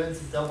be good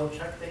to double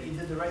check that you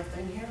did the right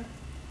thing here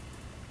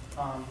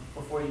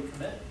before you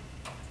commit.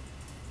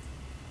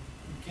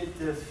 Git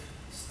diff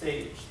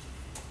staged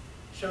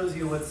shows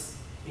you what's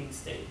being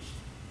staged.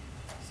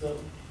 So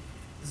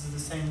this is the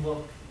same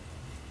look.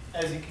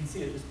 As you can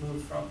see, it just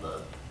moved from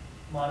the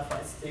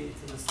modified state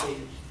to the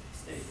staged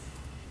state.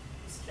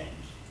 It's changed.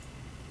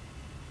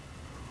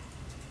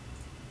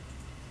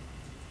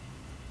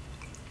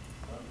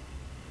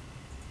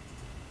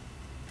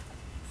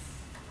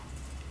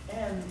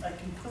 And I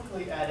can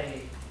quickly add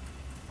a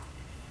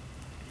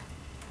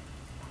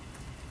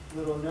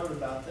little note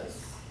about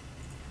this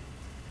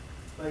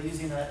by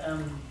using that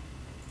M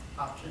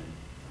option.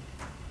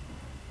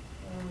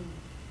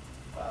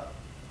 Wow.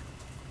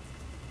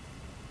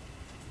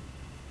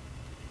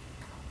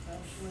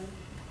 Actually,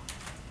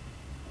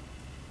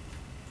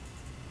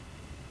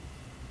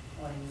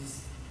 I want to use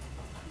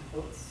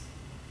quotes.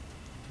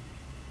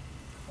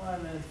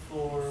 Climate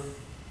for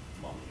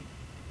mummy.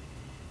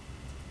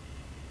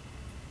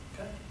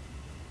 Okay.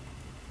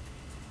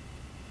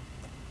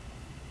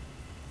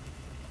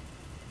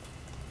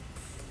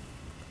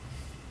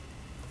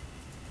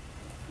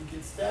 We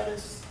get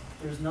status.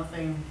 There's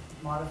nothing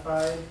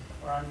modified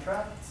or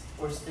untracked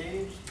or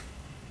staged.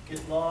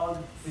 Git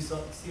log. We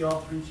see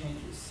all three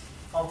changes.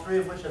 All three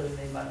of which have been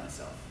made by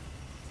myself.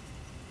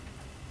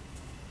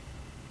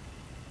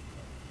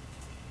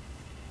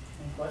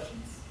 Any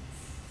questions?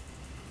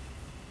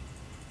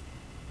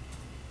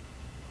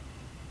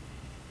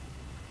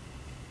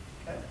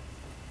 Okay.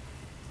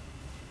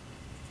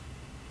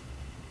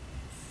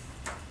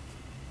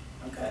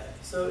 Okay,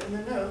 so in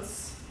the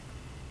notes,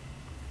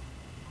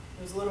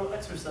 there's a little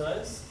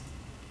exercise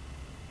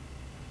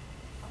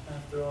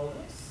after all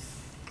this.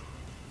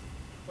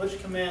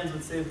 Which commands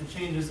would save the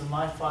changes in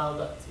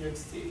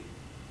myfile.txt to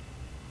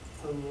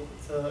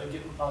a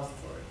Git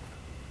repository?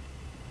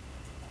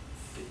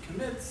 Git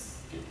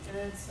commits, git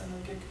inits, and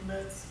then git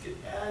commits, git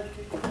add,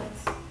 git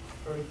commits,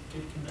 or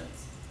git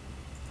commits.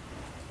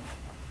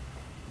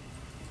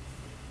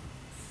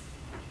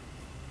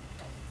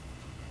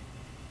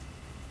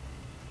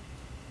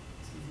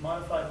 So you've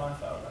modified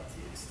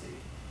myfile.txt.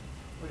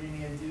 What do you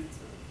need to do to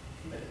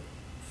commit it?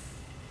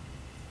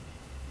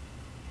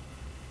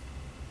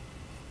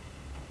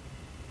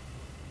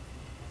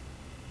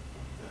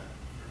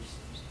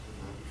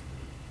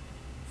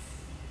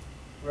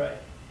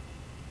 Right.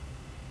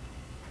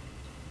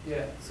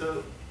 Yeah,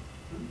 so,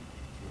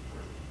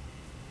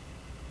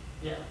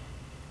 yeah.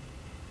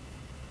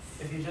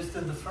 If you just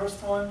did the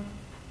first one,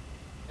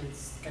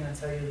 it's gonna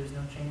tell you there's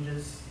no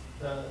changes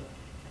that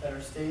are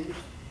staged,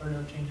 or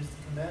no changes to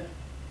commit.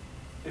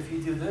 If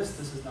you do this,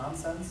 this is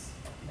nonsense.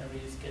 You never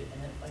use git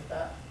init like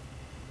that.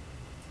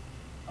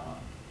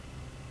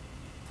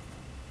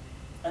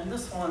 And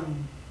this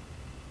one,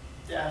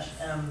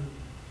 -m,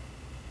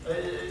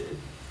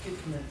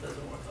 git commit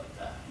doesn't work like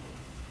that.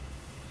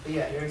 But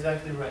yeah, you're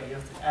exactly right. You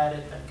have to add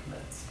it, then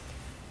commits.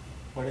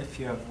 What if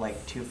you have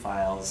like two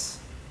files?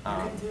 You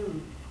can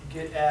do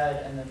git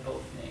add and then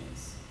both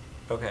names.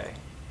 Okay,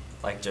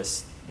 like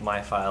just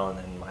my file and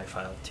then my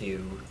file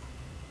 2.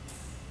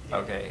 Yeah.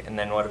 Okay, and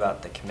then what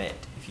about the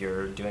commit? If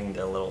you're doing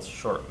the little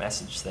short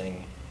message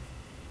thing,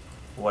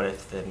 what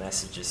if the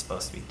message is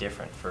supposed to be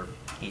different for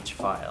each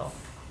file?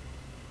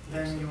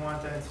 Then you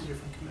want that in 2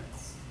 different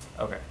commits.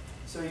 Okay.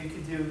 So you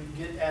could do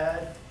git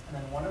add and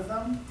then one of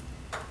them.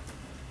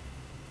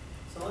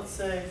 So let's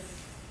say,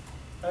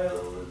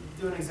 I'll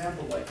do an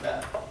example like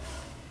that.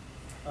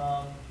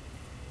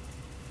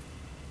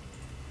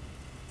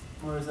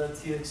 Where is that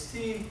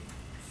txt?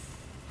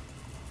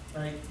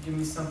 Right, give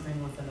me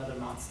something with another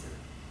monster.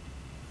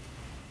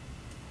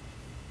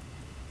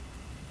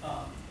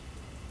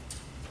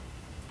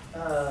 I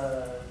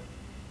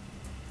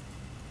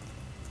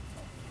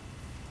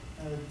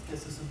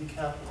guess this would be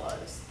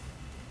capitalized.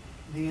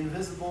 The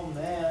invisible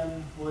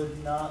man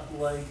would not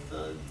like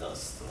the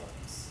dust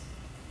storms.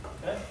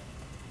 Okay?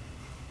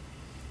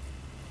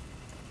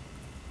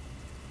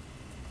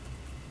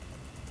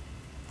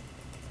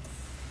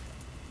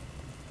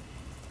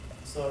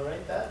 So I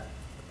write that.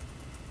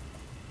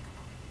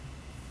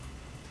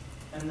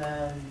 And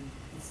then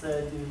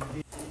instead do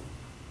v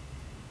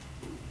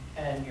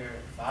and your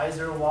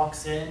advisor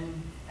walks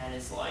in and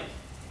it's like,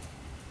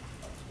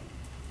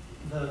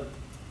 the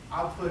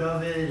output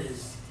of it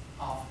is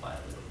off by a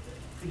little bit.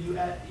 Could you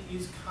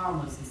use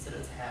commas instead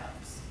of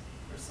tabs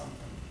or something?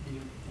 You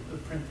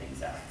print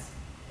things out,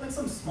 like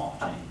some small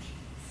change.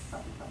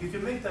 You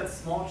can make that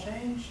small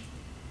change,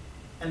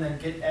 and then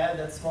add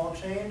that small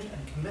change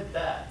and commit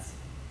that,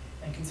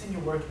 and continue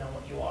working on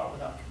what you are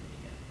without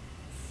committing it.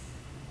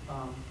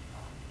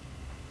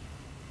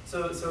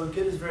 So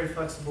Git is very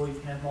flexible. You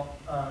can have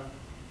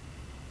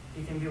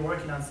you can be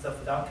working on stuff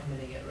without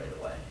committing it right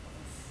away.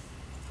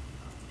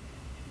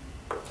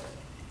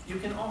 You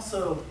can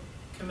also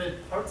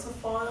commit parts of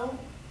file,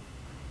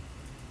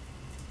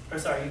 or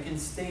sorry, you can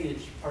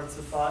stage parts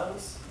of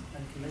files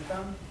and commit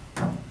them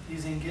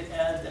using git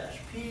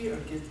add-p or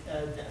git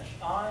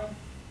add-i.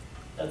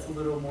 That's a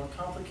little more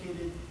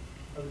complicated.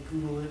 I would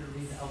Google it or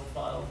read the help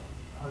file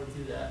how to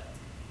do that.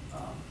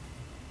 But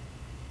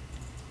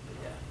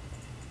yeah.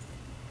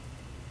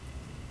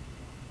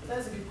 But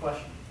that's a good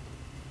question.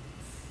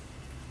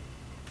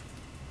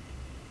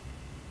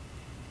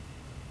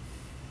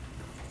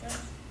 Okay.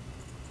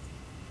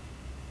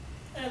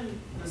 And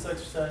this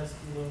exercise is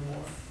a little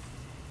more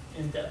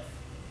in-depth.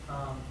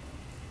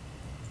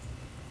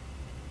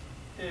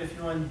 If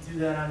you want to do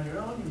that on your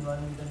own, you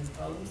run into any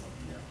problems, let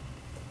me know.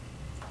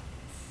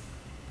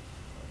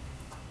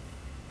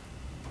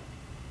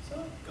 So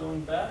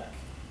going back,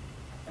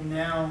 and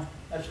now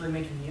actually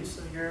making use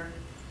of your,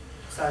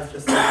 besides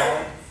just the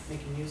log,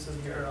 making use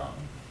of your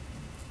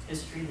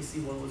history to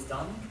see what was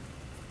done.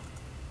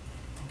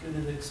 Go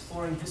to the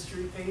exploring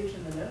history page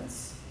in the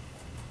notes.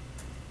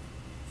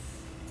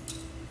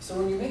 So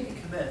when you make a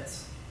commit,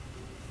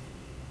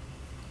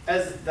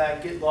 as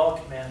that git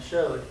log command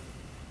showed,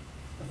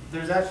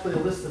 there's actually a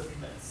list of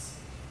commits.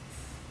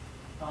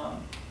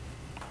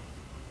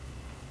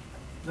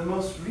 The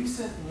most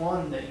recent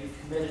one that you've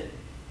committed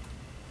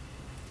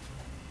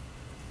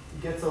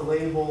gets a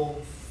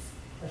label.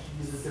 I should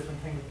use a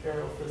different kind of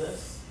arrow for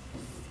this.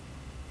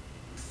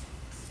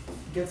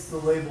 Gets the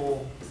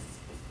label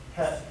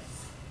head.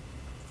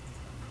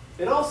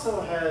 It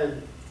also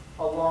had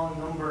a long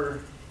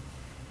number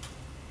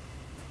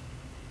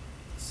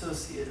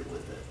associated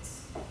with it.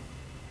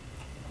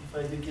 If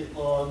I do git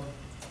log,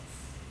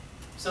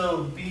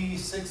 so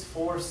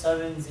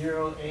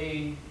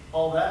B6470A,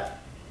 all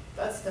that,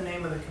 that's the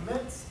name of the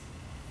commits,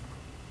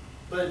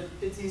 but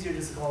it's easier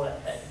just to call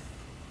that head.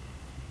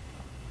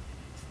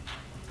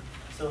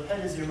 So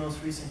head is your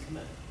most recent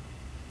commit.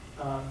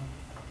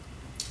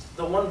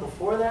 The one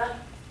before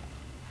that,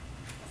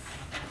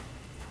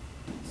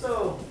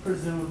 so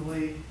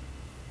presumably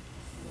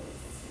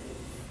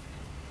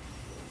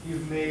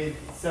you've made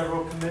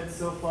several commits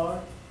so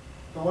far.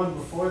 The one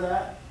before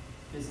that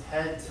is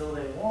head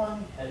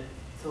tilde1, head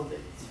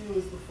tilde2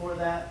 is before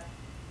that,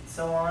 and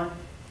so on.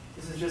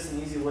 This is just an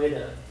easy way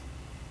to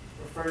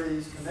refer to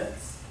these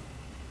commits.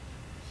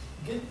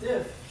 Git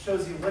diff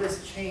shows you what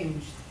has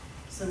changed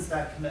since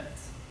that commit.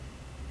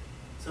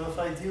 So if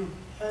I do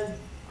head,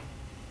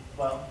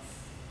 well,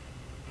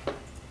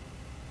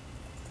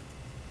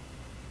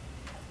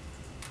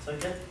 so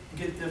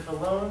git diff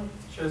alone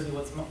shows you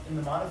what's in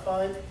the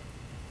modified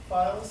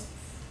files.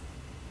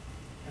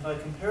 If I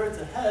compare it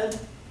to head,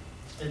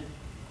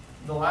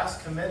 the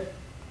last commit,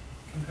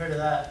 compared to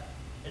that,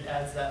 it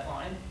adds that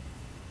line.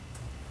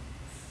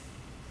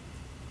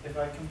 If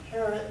I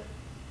compare it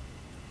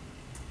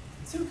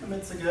to 2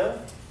 commits ago,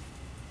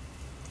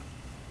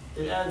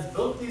 it adds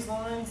both these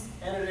lines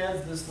and it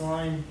adds this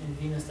line in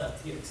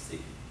venus.txt.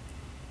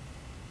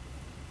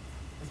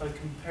 If I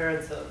compare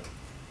it to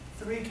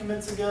 3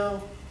 commits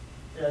ago,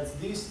 it adds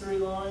these 3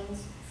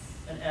 lines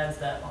and adds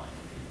that line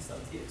in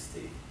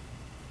venus.txt.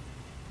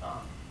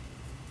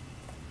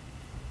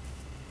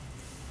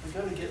 We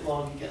go to git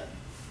log again.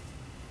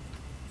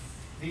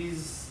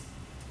 These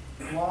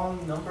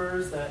long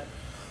numbers that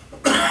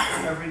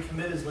every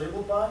commit is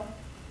labeled by.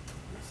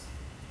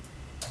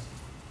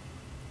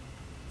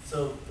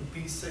 So the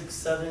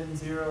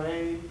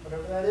B670A,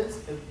 whatever that is,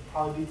 it'd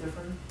probably be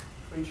different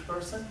for each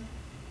person.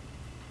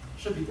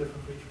 Should be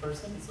different for each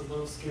person. It's a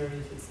little scary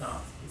if it's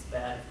not. It's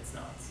bad if it's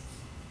not.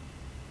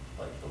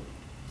 Like the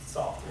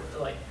software,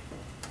 like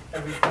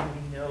everything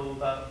we know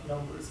about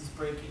numbers is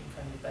breaking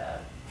kind of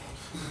bad.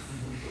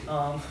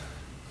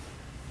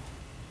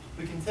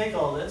 We can take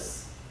all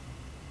this.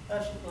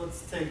 Actually,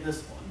 let's take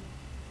this one.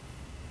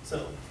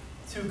 So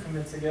 2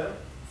 commits ago,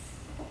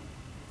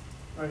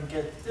 we're going to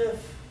get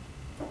diff,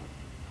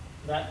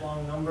 that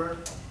long number,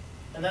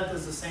 and that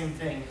does the same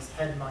thing as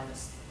head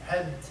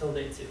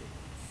tilde 2.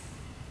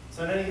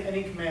 So in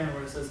any command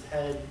where it says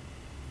head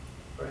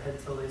or head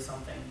tilde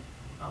something,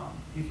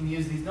 you can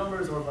use these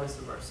numbers or vice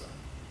versa.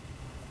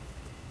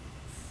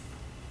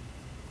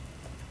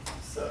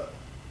 So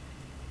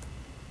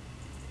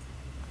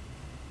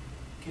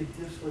git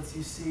diff lets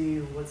you see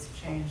what's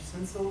changed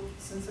since a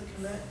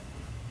commit.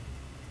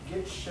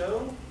 Git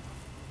show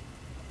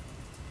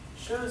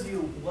shows you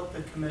what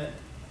the commit,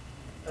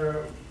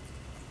 or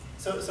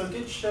so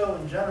git show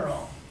in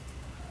general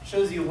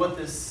shows you what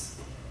this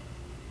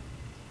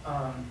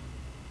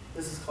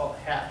this is called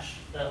hash,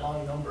 that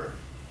long number,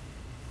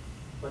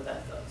 what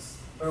that does,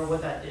 or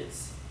what that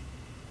is.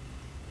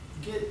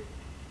 Git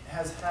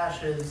has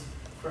hashes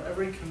for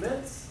every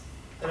commit,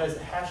 it has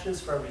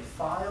hashes for every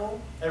file,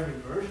 every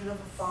version of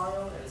a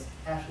file, it has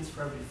hashes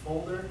for every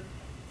folder,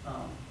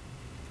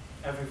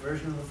 every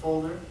version of a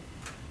folder.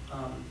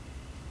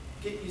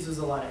 Git uses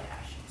a lot of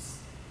hashes.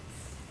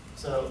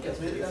 So It gets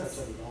to be that's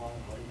such a long,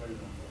 hard number.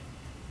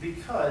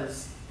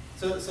 because,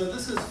 so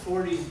this is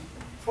 40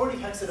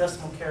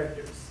 hexadecimal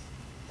characters.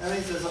 That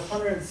means there's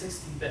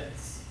 160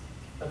 bits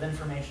of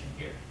information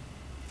here.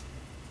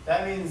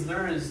 That means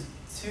there is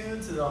 2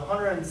 to the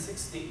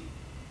 160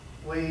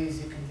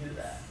 ways you can do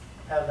that,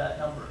 have that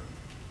number.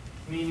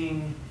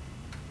 Meaning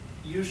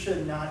you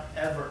should not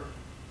ever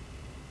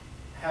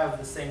have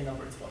the same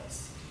number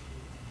twice.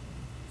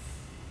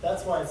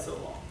 That's why it's so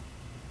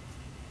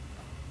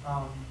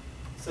long.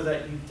 So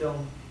that you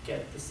don't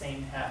get the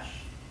same hash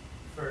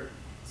for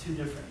 2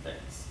 different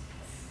things.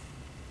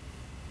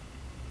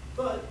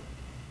 But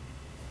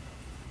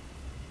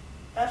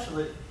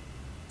actually,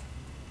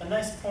 a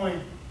nice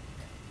point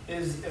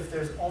is if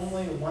there's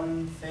only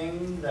one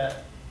thing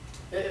that,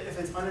 if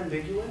it's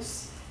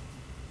unambiguous,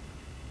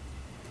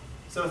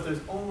 so if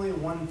there's only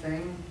one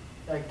thing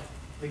like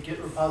the Git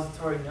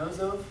repository knows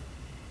of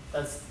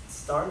that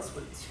starts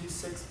with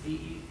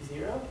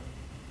 26BE0,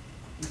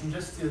 you can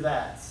just do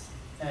that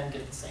and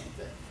get the same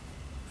thing.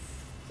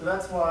 So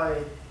that's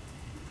why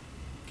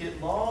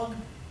git log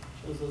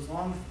shows those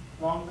long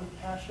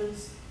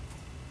hashes.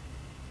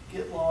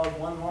 Git log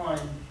one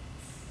line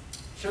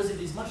shows you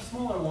these much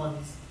smaller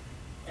ones.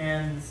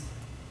 And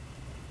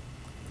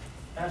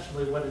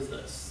actually, what is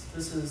this?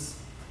 This is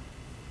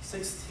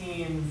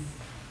 16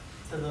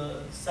 to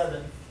the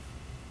 7th.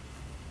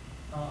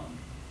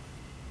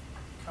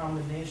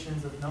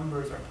 Combinations of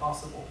numbers are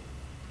possible.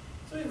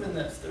 So even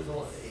this, there's a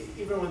lot,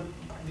 even with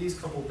these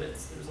couple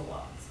bits, there's a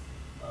lot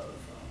of,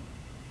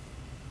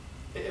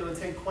 it would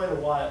take quite a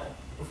while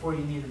before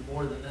you needed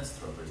more than this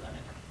to represent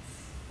it.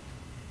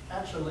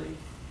 Actually,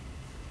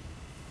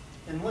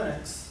 in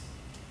Linux,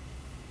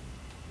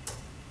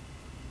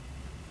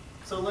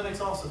 so Linux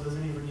also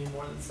doesn't even need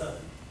more than 7.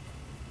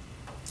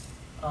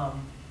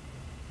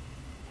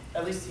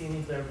 At least to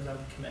uniquely represent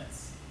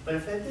commits. But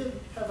if they did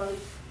have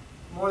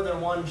more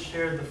than one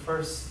shared the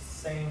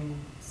first same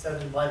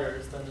 7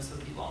 letters, then this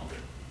would be longer.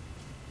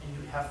 And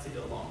you would have to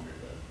go longer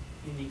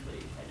to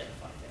uniquely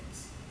identify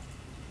things.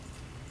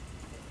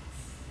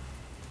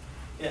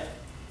 Yeah.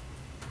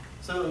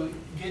 So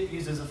Git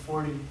uses a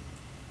 40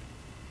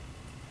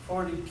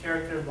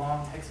 character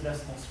long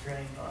hexadecimal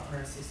string or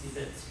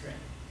 160-bit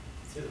string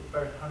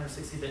or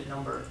 160-bit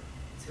number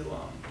to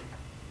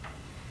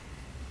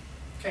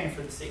account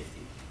for the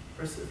safety,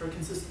 for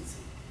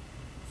consistency.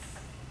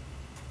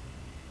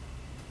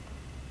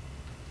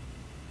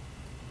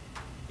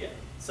 Yeah,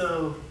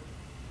 so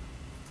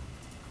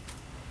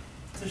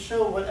to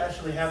show what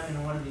actually happened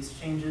in one of these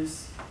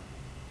changes,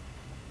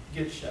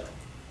 git show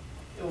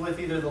with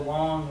either the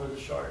long or the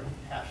short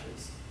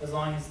hashes, as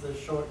long as the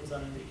short is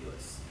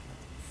unambiguous.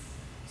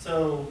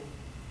 So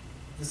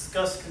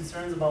discuss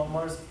concerns about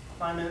Mars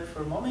climate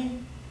for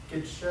Mummy,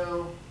 git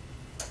show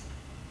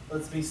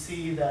lets me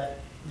see that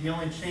the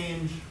only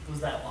change was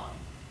that line,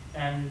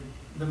 and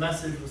the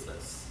message was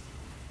this.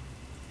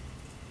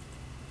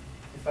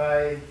 If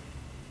I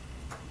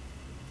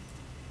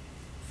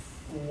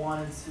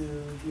wanted to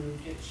do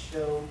git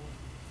show,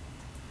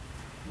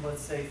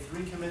 let's say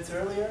 3 commits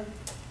earlier,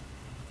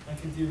 I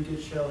could do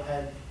git show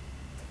head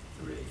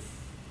 3.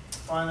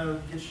 Finally,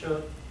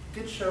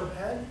 git show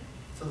head,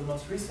 so the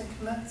most recent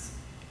commits.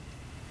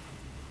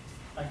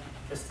 I can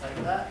just type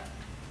that.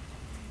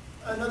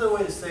 Another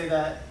way to say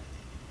that,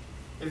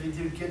 if you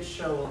do git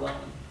show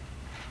alone,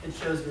 it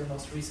shows your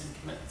most recent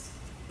commits.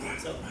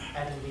 So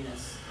add in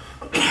Venus.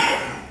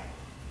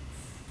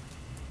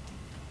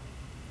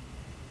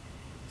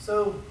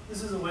 So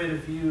this is a way to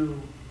view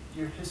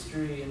your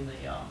history in the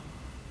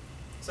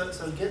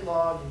so git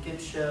log and git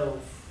show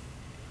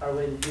are a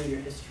way to view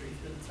your history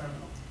through the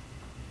terminal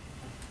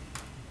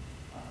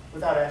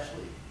without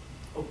actually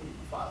opening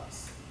the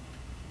files.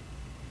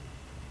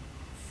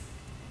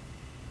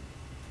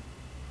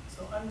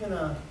 So I'm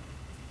gonna,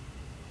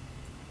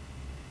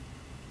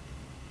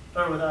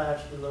 or without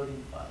actually loading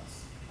the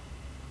files.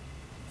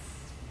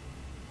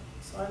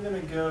 So I'm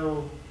gonna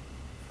go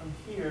from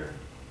here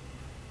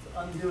to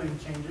undoing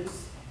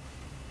changes,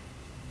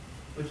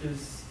 which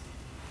is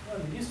one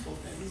of the useful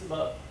things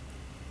about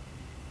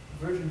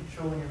version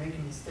control when you're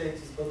making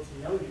mistakes, is both to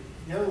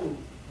know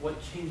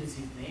what changes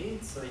you've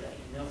made so that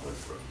you know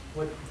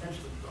what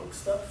potentially broke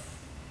stuff,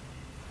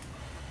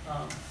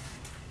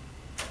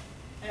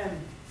 and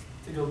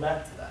to go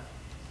back to that.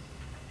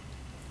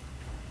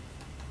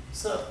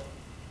 So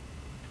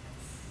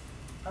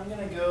I'm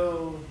going to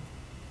go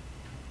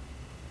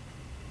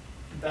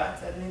back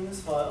to editing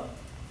this file,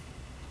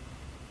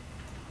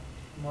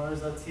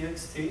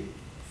 mars.txt,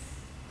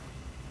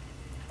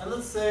 and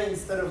let's say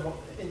instead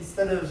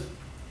of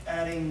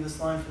adding this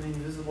line for the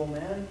invisible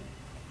man,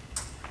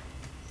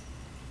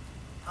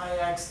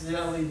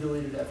 accidentally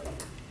deleted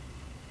everything.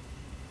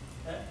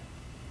 Okay?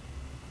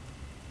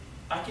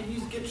 I can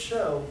use git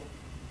show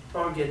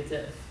or git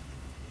diff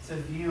to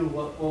view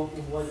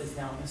what is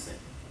now missing.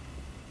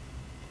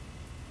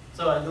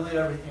 So I delete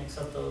everything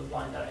except the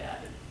line that I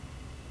added.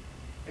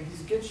 I can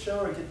use git show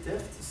or git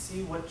diff to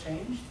see what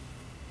changed.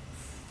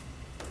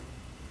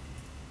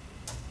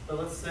 But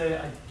let's say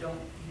I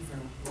don't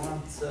even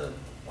want to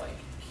like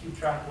keep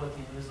track of what the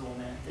Invisible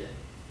Man did.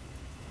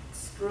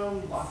 Screw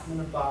him, lock him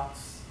in a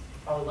box,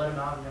 probably let him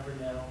out and never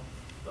know.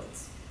 But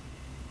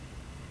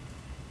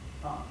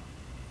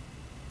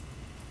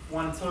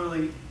want to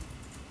totally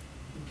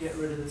get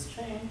rid of this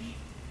change,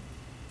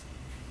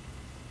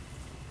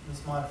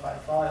 this modify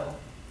file.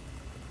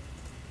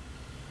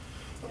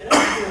 It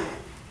actually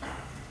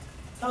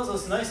tells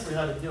us nicely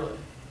how to do it.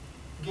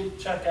 Git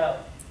checkout,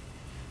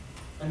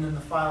 and then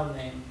the file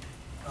name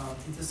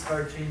to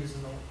discard changes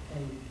in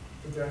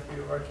the directory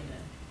you're working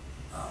in.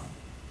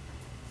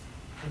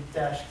 The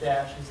dash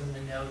dash is in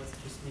the notes,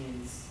 it just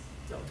means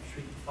don't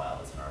treat the file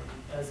as an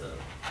argument, as an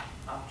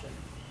option.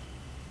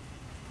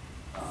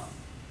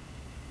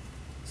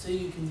 So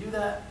you can do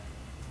that.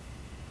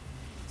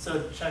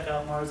 So check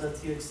out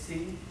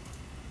mars.txt.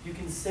 You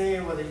can say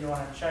whether you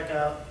want to check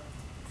out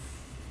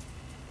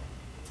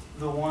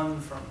the one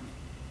from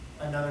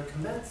another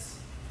commits,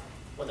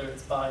 whether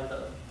it's by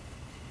the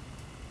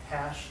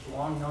hash, the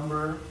long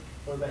number,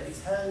 or by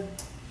its head.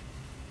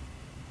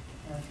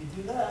 And if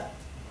you do that,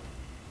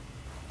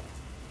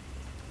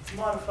 it's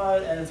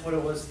modified and it's what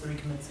it was 3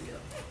 commits ago.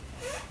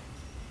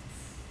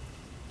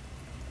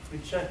 If we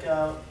check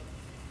out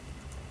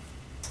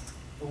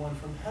the one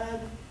from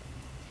head,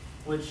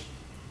 which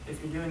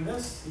if you're doing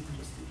this, you can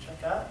just do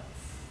check out.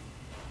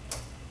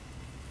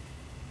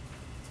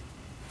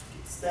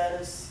 Git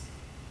status,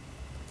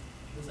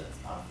 shows that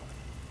it's modified.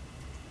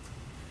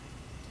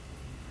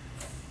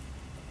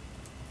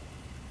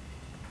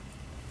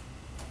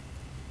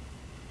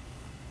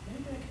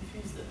 Maybe I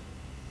confused it.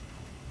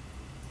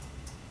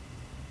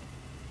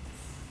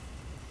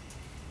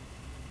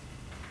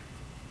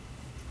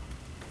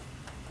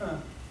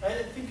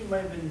 I think it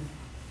might have been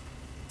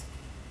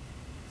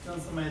done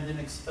something I didn't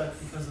expect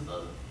because of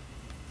the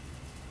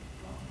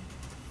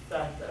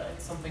fact that I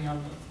had something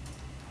on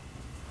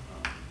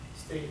the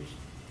stage.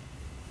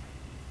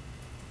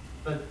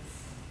 But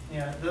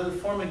yeah, the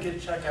form of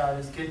git checkout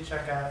is git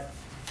checkout,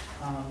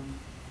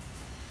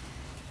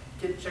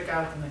 git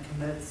checkout in the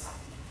commits,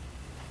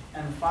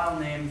 and the file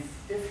name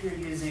if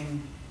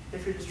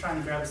you're just trying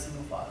to grab a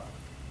single file.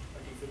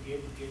 But if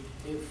you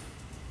get diff,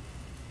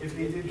 If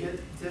you do git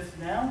diff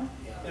now,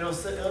 yeah. it'll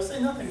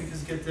say nothing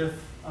because git diff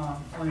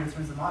only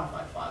returns the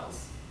modified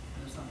files,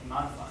 and there's nothing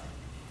modified.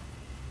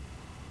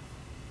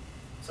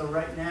 So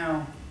right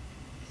now,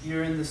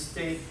 you're in the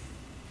state,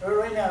 or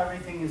right now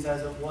everything is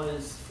as it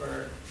was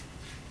for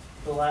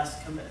the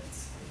last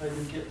commits. If I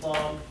do git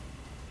log,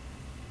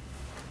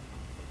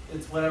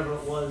 it's whatever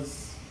it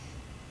was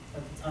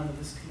at the time of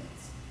this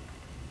commits.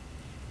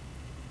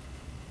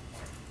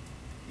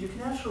 You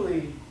can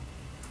actually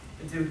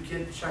do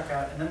git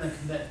checkout and then the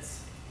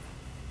commits.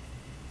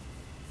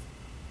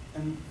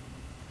 And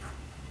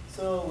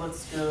so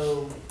let's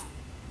go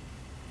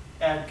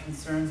add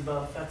concerns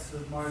about effects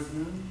of Mars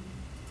Moon.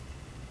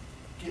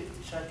 Git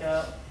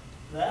checkout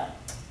that.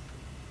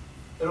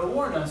 It'll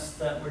warn us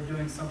that we're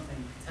doing something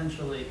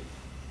potentially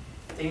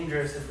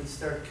dangerous if we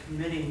start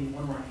committing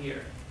when we're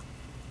here.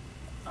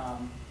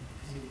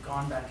 Because you've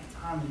gone back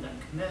in time and done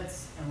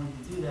commits, and when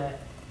you do that,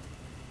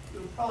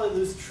 you'll probably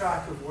lose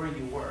track of where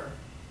you were.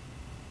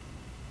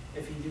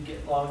 If you do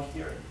git log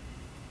here,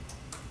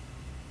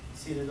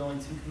 see there's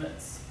only 2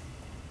 commits.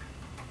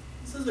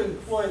 This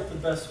isn't quite the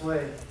best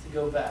way to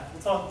go back.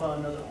 We'll talk about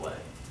another way.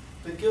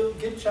 But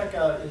git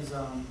checkout is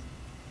a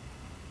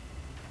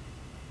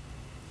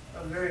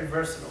very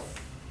versatile.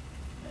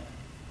 Yeah.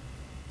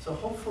 So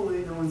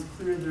hopefully no one's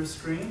cleared their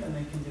screen and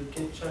they can do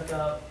git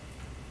checkout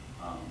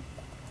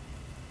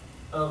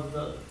of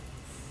the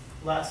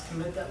last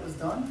commit that was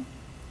done.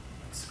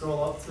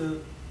 Scroll up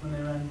to when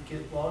they ran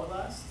git log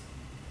last.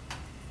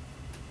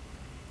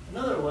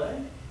 Another way,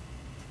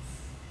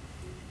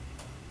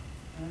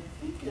 and I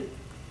think it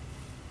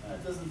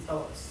doesn't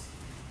tell us.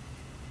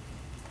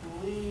 I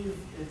believe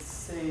it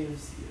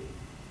saves you.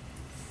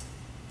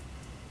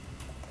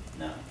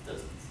 No, it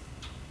doesn't.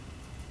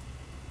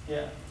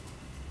 Yeah.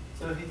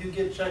 So if you do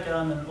git checkout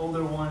on an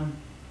older one,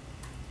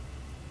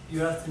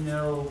 you have to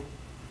know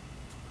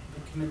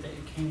the commit that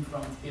you came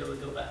from to be able to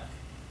go back.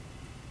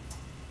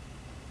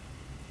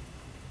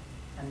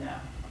 And now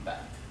I'm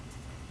back.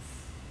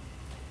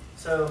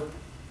 So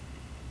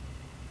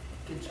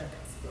git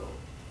checkout's a little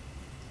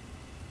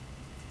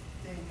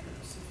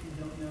dangerous if you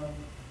don't know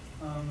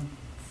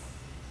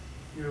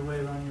your way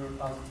around your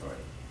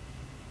repository.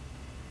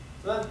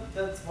 So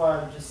that's why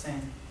I'm just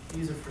saying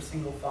use it for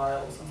single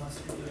files unless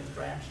you're doing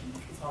branching,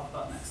 which we'll talk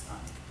about next time.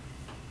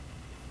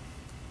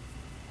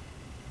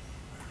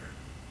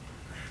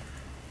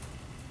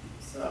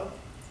 So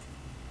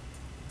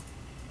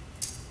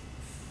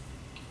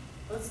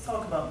let's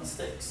talk about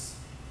mistakes.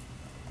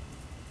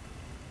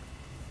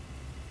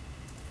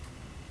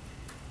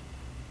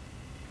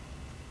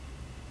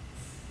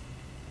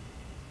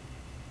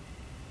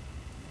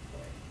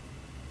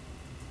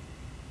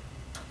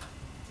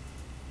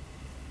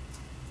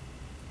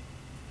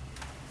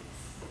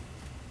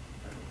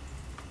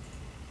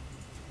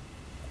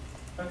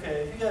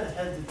 Okay, if you got a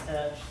head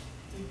detached,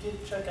 do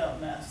git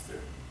checkout master.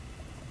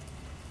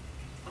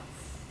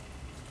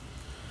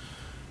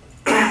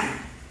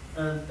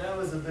 That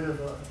was a bit of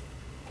a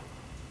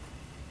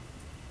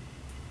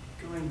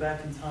going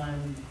back in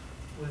time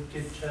with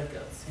git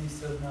checkout seems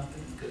to have not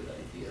been a good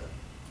idea,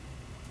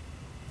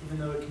 even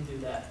though it can do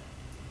that.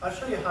 I'll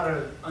show you how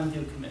to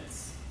undo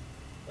commits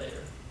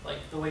later, like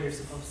the way you're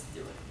supposed to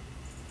do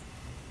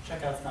it.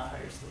 Checkout's not how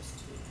you're supposed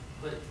to do it,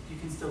 but you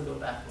can still go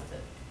back with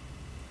it.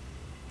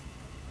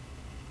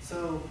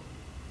 So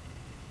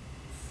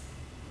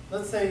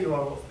let's say you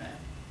are Wolfman.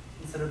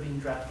 Instead of being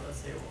Dracula, let's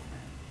say you're Wolfman.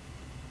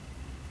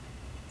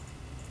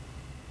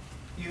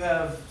 You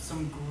have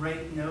some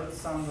great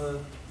notes on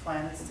the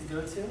planets to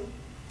go to,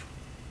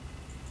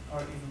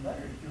 or even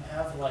better, you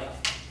have like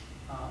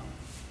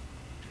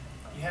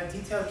you have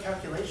detailed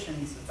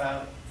calculations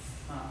about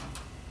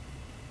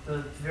the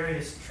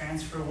various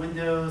transfer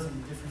windows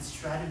and different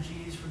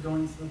strategies for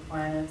going to the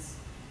planets.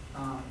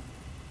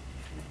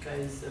 You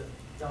guys have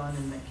done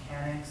in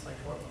mechanics, like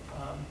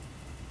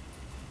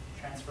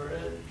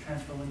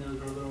transfer windows,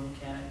 orbital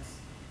mechanics,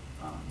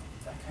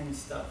 that kind of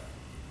stuff.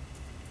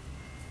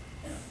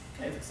 Yeah,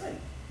 kind of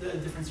exciting. The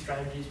different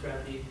strategies,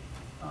 gravity,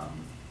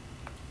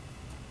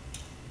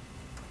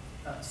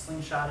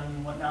 slingshotting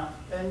and whatnot,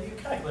 and you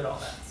calculate all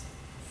that.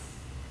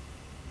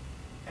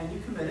 And you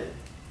commit it.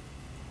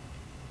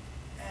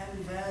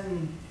 And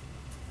then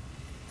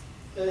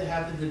it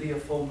happened to be a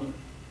full moon.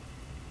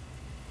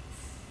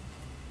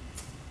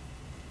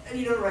 And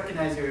you don't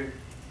recognize your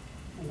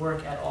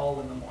work at all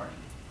in the morning.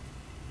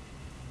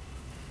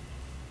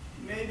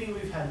 Maybe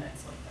we've had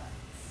nights like that.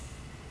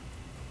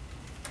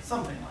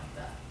 Something like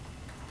that.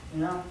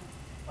 You know?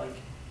 Like,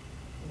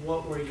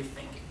 what were you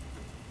thinking?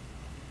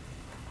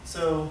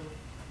 So,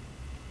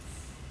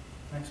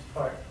 next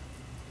part,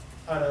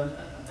 how to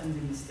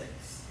undo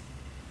mistakes.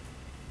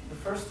 The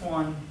first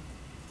one,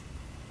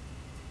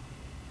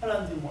 how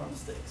to undo more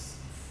mistakes.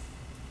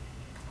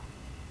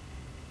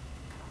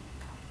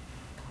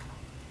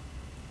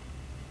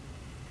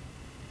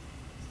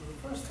 So the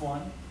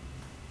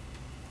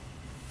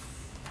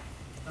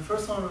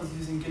first one was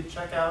using git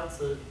checkout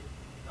to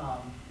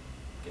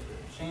get rid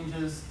of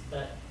changes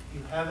that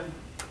you haven't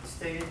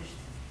staged.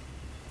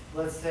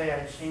 Let's say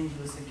I change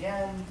this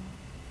again.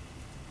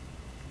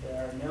 There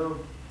are no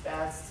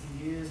bats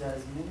to use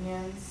as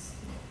minions.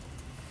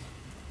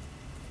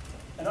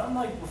 And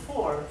unlike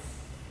before,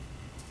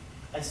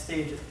 I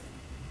stage it.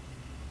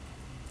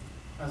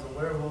 As a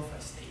werewolf, I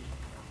stage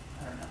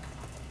it. I don't know.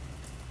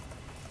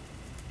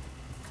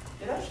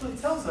 It actually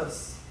tells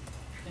us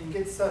in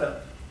git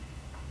setup.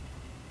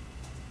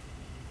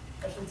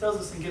 Actually tells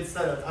us in git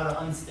setup how to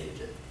unstage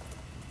it.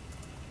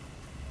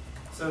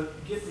 So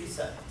git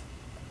reset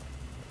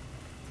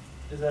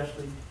is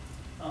actually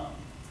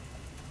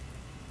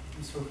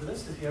useful for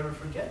this if you ever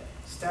forget.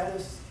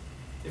 Status,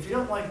 if you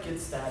don't like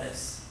git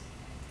status,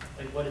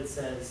 like what it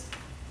says,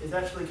 it's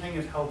actually kind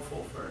of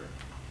helpful for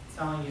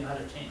telling you how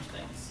to change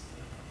things.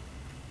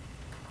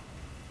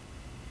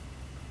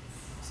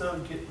 So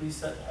git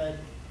reset head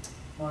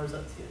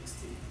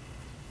mars.txt.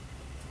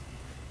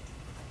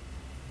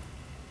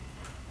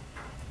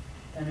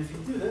 And if you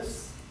do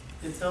this,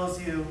 it tells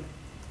you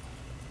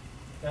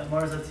that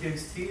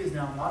mars.txt is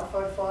now a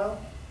modified file,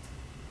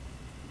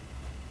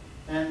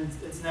 and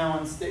it's now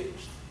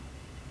unstaged.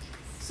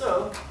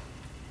 So,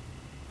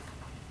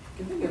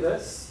 you can think of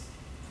this,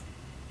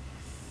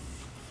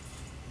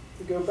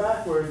 to go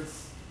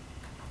backwards,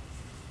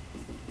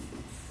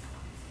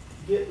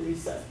 git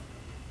reset.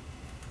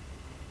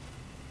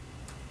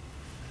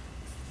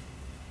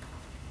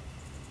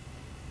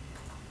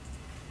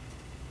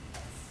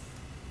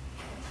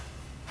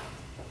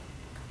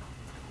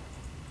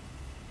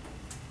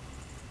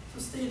 So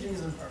staging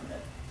is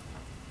impermanent.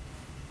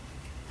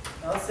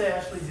 Now let's say I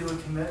actually do a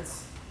commit,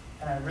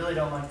 and I really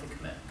don't like the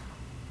commit.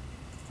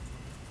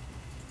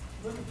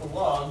 Look at the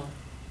log,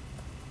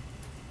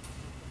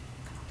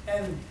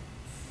 and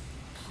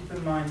keep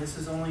in mind this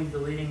is only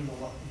deleting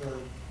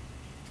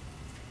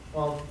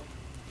well,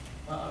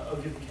 I'll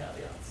give the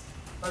caveats.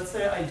 Let's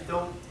say I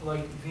don't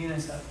like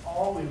Venus at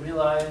all. We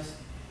realize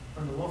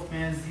from the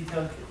Wolfman's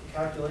detailed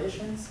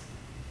calculations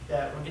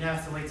that we're going to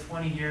have to wait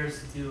 20 years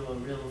to do a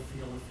real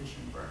field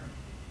efficient burn.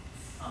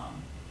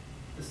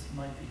 This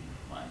might be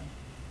my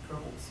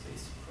Kerbal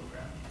Space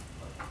Program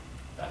like,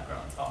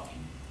 background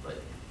talking,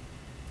 but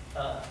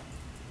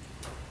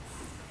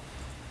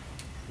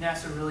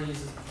NASA really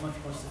uses much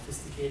more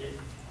sophisticated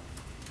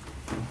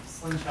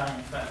slingshotting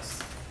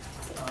effects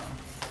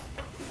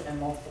and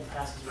multiple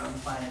passes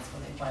around planets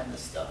when they plan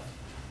this stuff.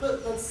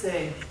 But let's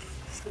say,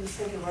 for the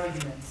sake of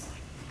arguments,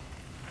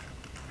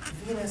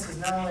 Venus is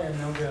not only a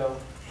no-go,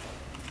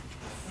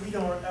 we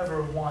don't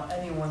ever want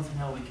anyone to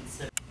know we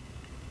consider it.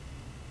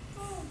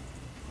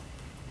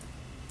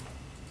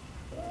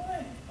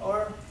 Alright.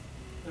 Or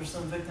there's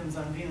some victims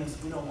on Venus,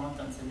 we don't want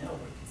them to know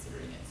we're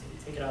considering it, so we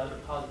take it out of the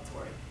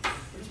repository.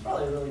 Which is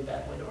probably a really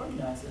bad way to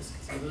organize this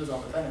because you lose all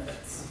the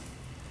benefits.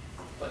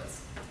 But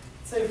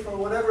say for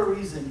whatever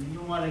reason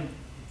you want to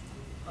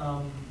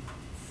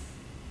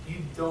you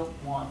don't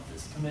want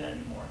this commit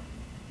anymore.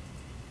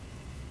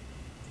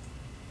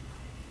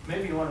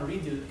 Maybe you want to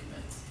redo the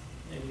commits.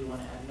 Maybe you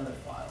want to add another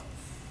file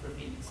for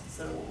Venus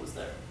instead of what was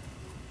there.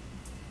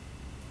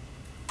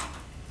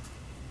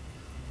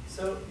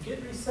 So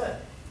git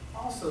reset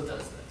also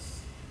does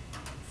this.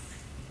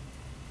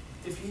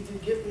 If you do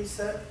git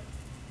reset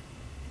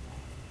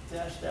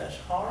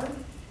 -- hard,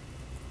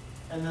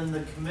 and then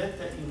the commit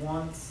that you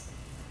want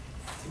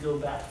to go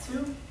back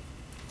to,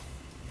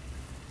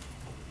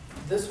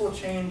 this will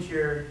change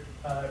your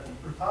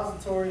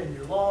repository and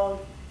your log,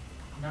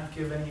 not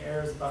give any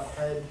errors about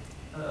head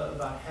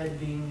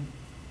being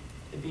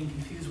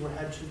confused where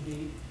head should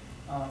be,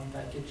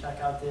 that git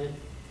checkout did.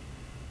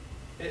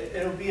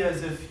 It'll be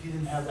as if you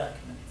didn't have that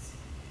commit.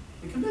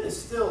 The commit is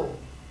still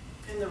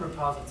in the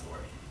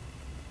repository.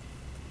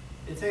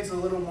 It takes a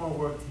little more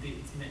work to do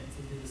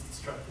this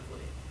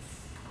destructively.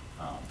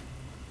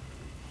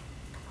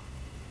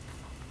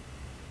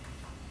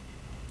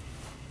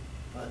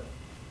 But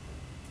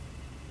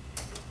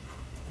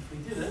if we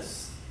do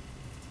this,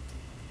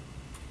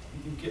 we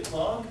do git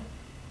log,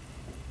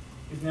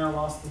 we've now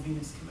lost the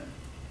Venus commit.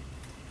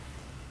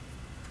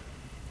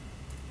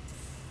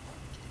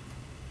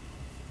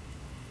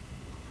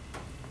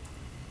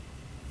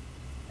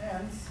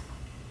 And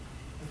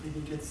if we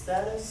do git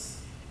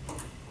status,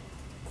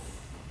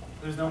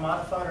 there's no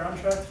modified or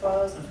untracked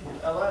files. And if we do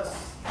ls,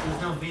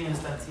 there's no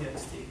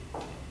venus.txt.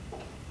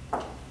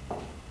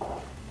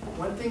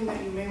 One thing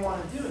that you may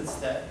want to do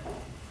instead,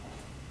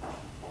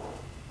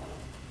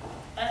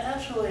 and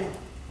actually,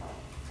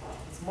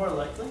 it's more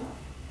likely,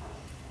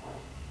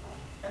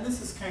 and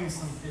this is kind of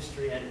some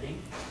history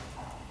editing,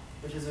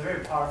 which is a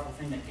very powerful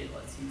thing that Git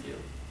lets you do.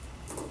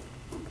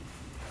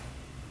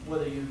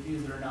 Whether you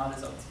use it or not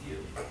is up to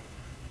you.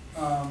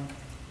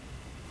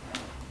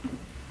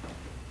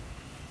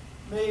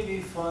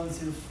 Maybe fun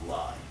to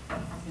fly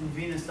in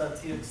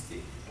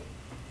venus.txt.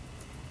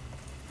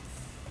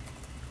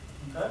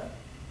 Okay?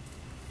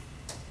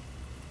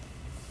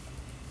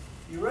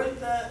 You write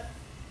that,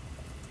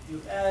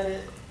 you add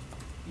it,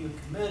 you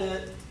commit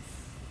it.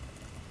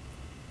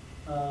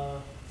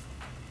 Let's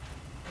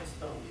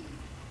spell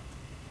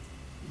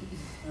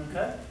we.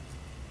 Okay?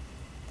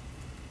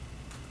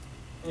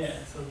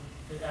 Yeah, so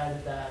it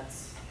added that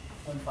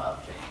one file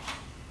change.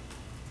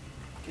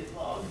 Git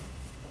log.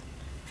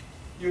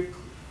 You're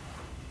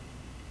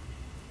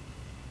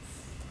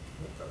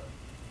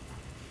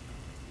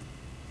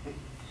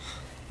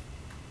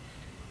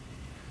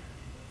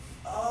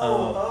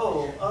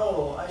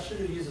I should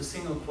have used a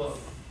single quote.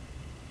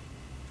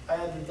 I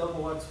had the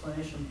double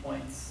exclamation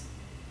points,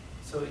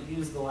 so it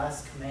used the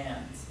last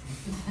command.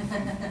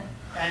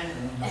 and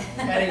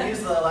it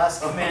used the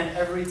last command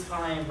every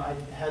time I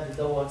had the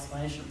double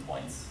exclamation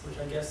points, which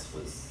I guess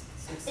was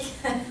 6.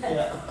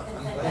 Yeah.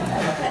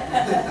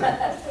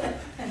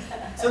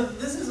 So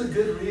this is a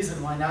good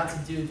reason why not to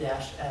do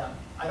 -m.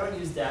 I don't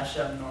use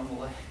 -m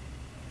normally.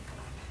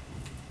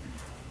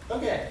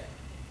 Okay,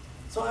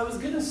 so I was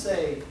going to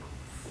say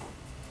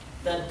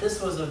that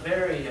this was a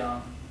very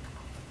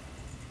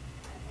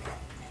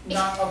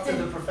not up to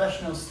the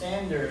professional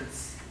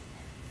standards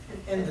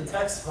in the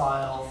text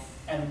file,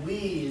 and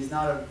we is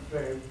not a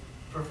very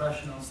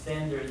professional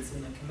standards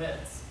in the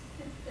commits.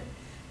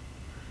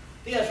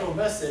 The actual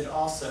message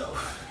also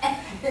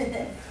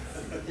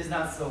is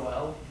not so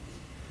well.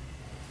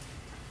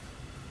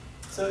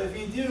 So if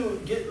you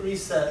do git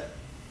reset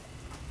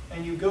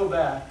and you go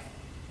back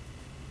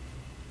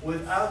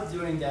without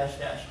doing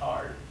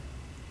 --hard,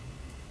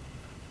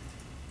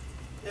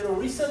 it'll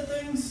reset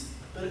things,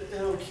 but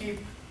it'll keep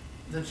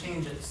the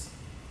changes.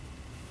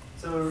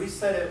 So it'll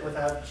reset it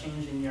without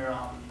changing your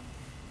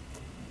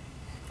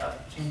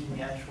changing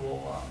the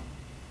actual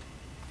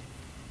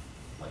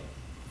like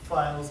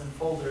files and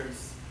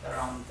folders that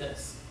are on the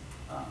disk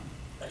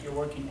that you're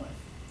working with.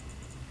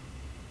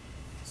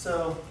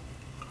 So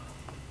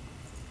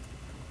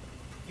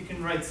you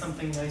can write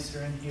something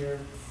nicer in here.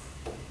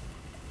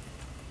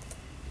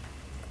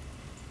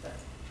 That,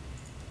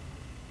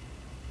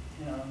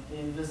 you know, the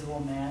invisible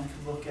man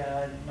could look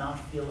at and not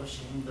feel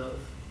ashamed of.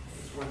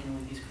 He's working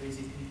with these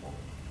crazy people.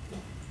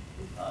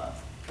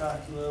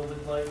 Dracula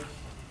would like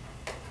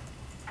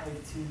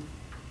to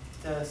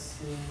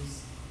test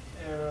his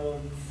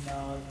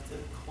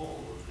aeronautical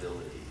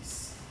abilities.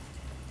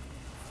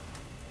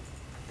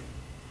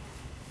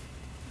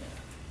 Yeah.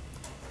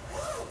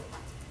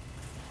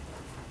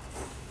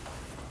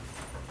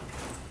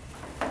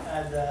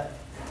 Add that.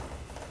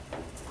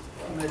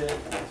 Commit it.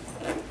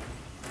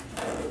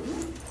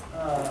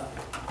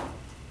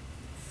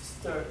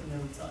 Start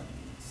notes on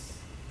these.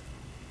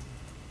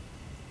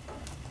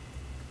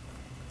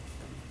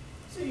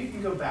 So you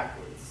can go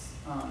backwards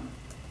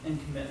in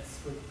commits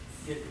with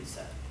git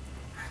reset.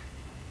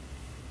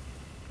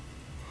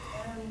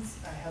 And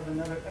I have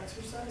another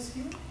exercise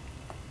here.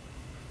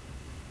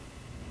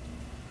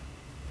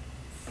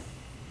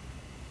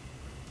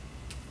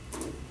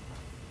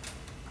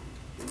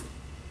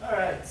 All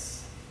right.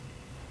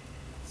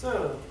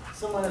 So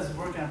someone has been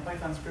working on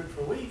Python script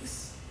for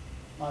weeks,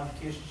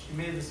 modification she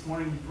made this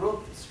morning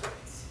broke the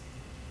scripts.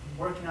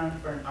 Working on it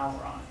for an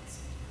hour on it.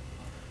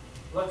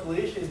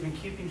 Luckily, she has been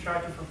keeping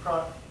track of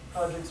her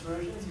project's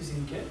versions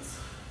using Git.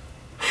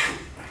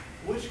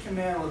 Which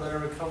command will let her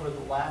recover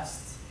the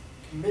last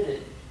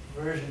committed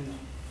version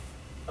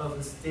of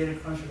this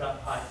datacruncher.py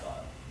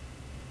file?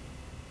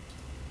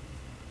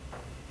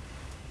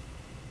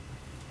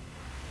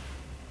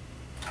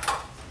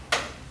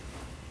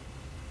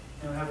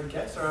 Anyone have a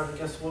guess, or have a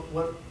guess what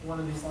one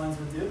of these lines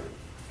would do?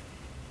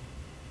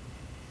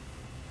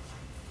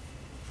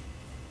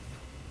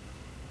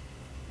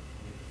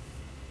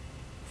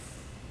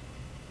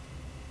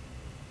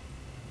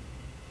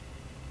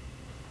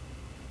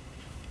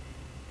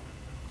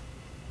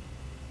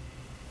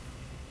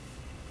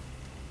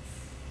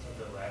 So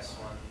the last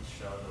one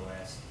show the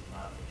last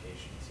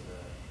modification to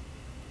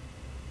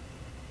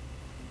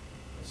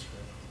the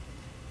script.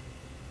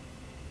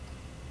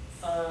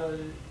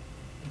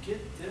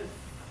 Git diff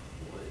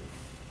would.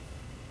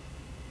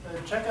 The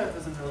checkout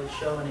doesn't really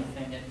show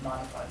anything, it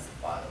modifies the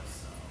files,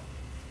 so.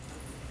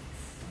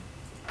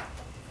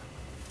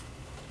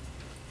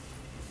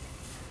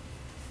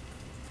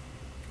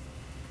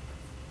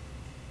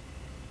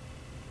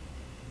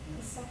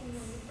 The second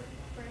one would bring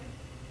up, right?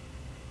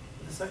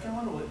 The second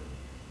one would,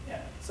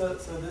 yeah. So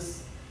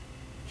this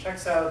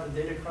checks out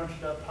the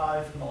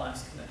datacruncher.py from the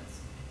last commit.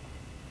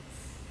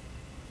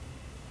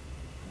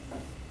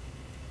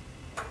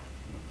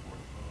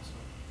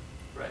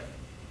 Right.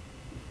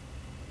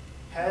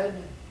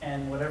 Head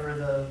and whatever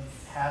the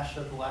hash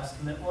of the last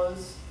commit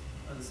was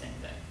are the same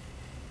thing.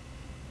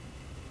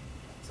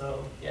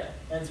 So yeah,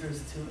 answer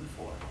is 2 and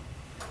 4.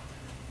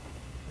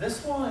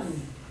 This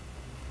one,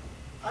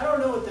 I don't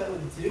know what that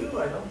would do.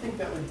 I don't think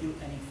that would do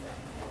anything.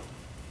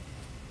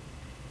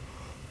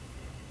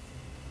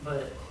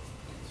 But,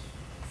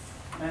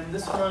 and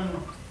this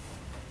one,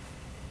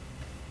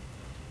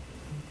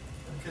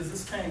 because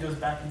this kind of goes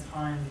back in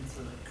time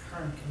to the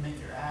current commit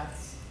you're at.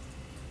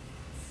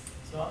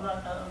 So I'm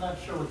not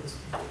sure what this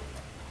would do,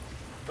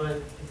 but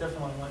it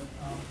definitely went.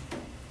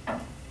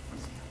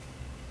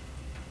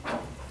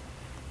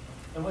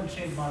 It wouldn't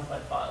change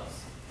modified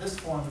files. This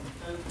form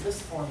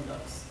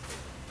does,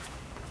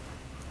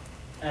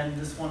 and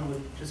this one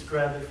would just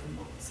grab it from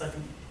the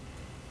second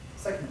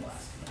to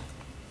last commit.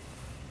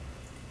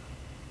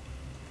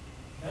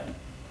 Okay.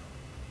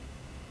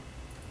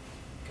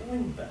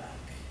 Going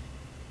back.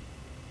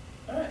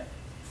 All right.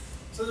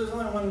 So there's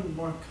only one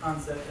more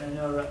concept, and I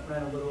know I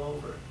ran a little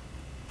over.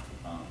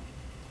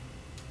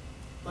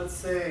 Let's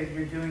say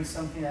you're doing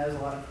something that has a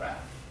lot of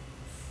crap,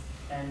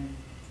 and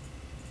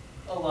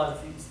a lot of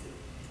things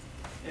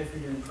do, if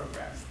you're doing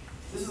programming.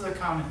 This is a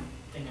common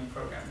thing in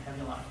programming,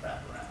 having a lot of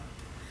crap around.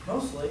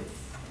 Mostly,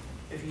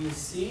 if you use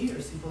C or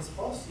C++,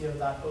 you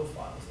have .o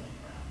files laying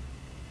around.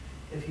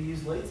 If you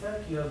use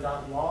LaTeX, you have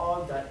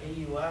 .log, .aux,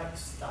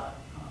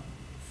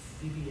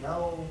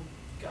 .bbl,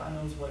 God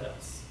knows what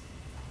else.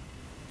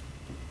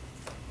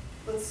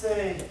 Let's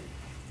say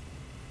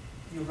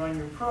you run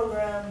your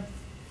program,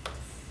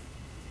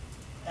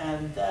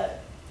 and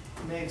that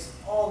makes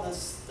all this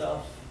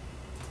stuff,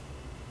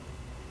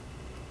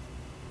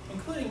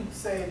 including,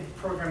 say, the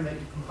program that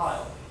you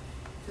compile.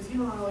 Because you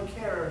don't really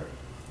care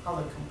how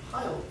the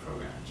compiled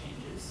program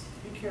changes.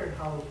 You care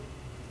how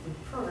the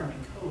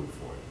programming code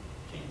for it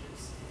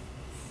changes.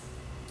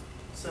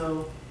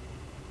 So,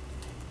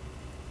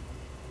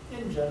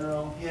 in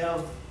general, you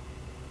have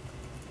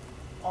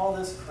all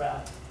this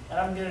crap, and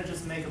I'm going to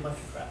just make a bunch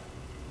of crap.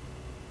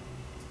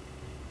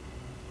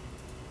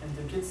 And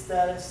do git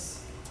status,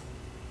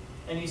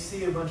 and you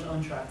see a bunch of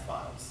untracked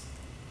files.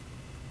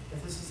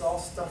 If this is all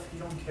stuff you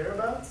don't care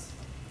about,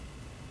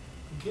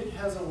 Git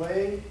has a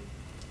way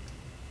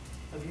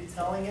of you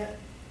telling it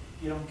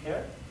you don't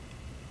care.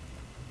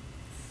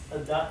 A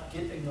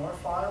 .git ignore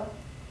file.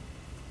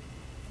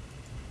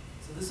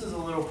 So this is a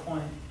little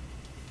point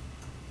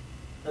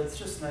that's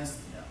just nice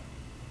to know.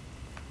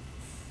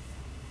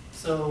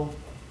 So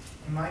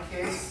in my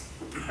case,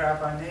 the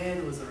crap I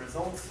made was a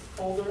results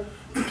folder,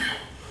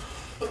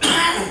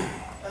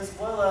 as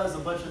well as a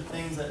bunch of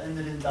things that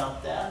ended in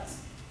 .dat.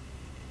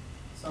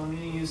 So I'm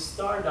going to use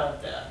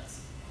star.dat,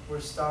 where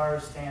star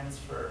stands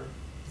for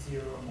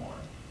 0 or more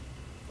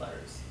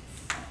letters,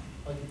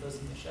 like it does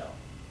in the shell.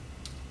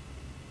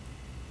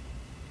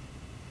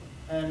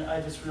 And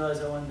I just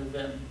realized I wanted to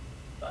vim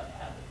by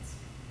habit.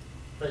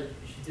 But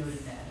you should do it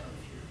in nano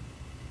if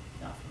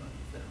you're not familiar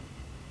with vim.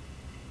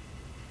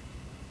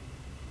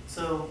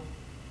 So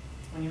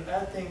when you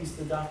add things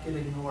to .git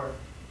ignore,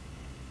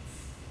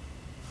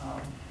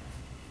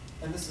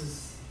 and this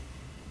is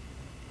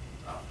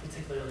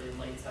particularly in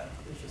LaTeX,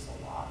 there's just a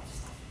lot of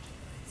stuff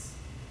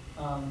it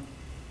generates.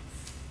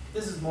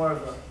 This is more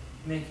of a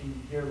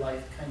making your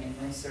life kind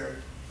of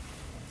nicer,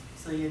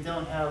 so you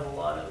don't have a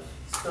lot of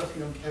stuff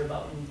you don't care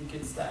about when you do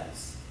git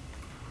status.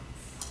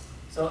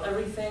 So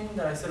everything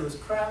that I said was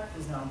crap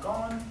is now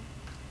gone.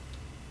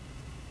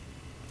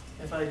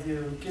 If I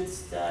do git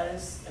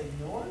status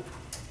ignore,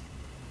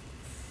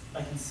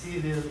 I can see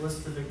the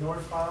list of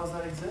ignored files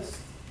that exist.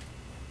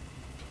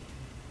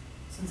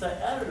 since I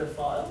added a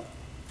file,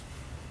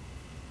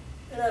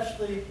 it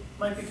actually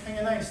might be kind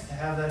of nice to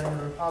have that in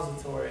the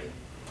repository,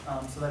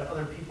 so that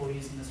other people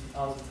using this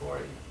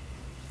repository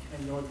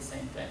can ignore the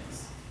same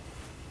things.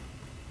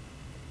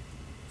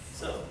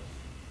 So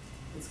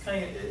it's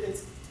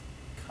it's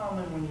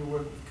common when you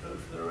work with code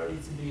for the ready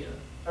to be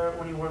or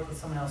when you work with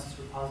someone else's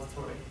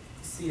repository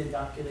to see a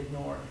doc get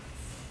ignored.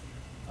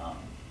 I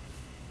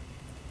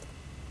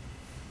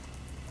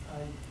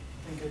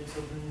think I just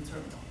opened a new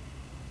terminal.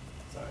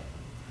 Sorry.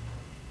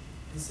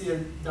 You see a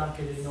doc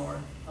get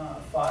ignored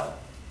file.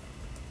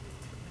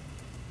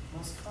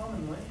 Most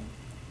commonly,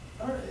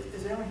 I don't know,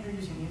 is anyone here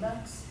using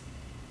Emacs?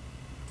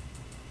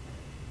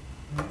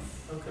 No?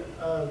 Okay.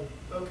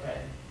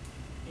 Okay.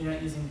 You're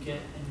not using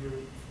Git and you're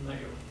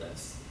familiar with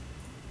this.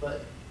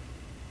 But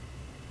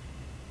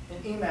in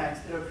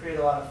Emacs, it'll create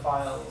a lot of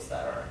files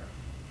that are,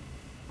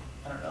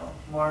 I don't know,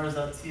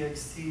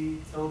 mars.txt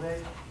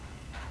tilde.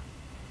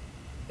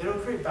 It'll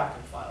create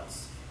backup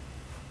files.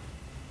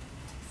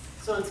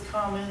 So it's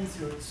common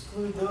to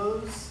exclude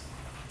those.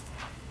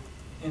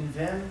 In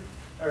Vim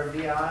or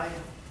VI,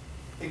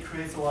 it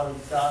creates a lot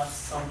of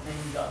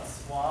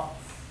 .something.swap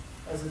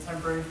as the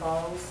temporary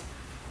files.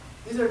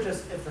 These are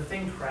just if the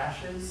thing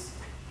crashes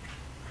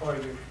or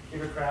your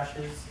computer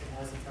crashes, it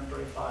has a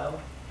temporary file.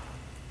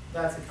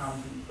 That's a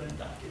common thing to put in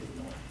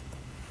 .gitignore.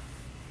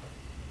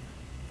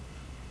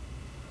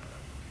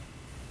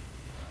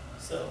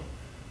 So,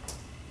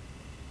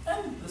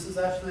 and this is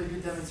actually a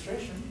good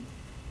demonstration.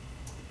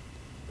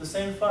 The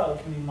same file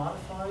can be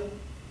modified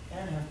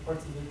and have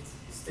parts of it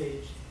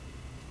staged.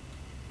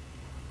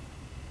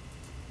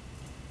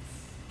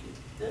 Git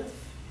diff.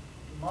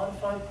 The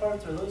modified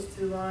parts are those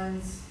two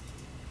lines.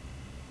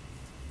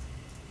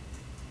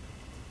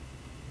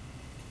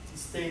 The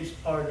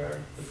staged part are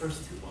the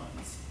first two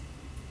lines.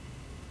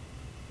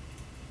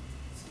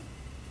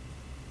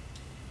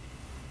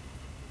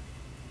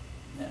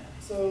 Yeah,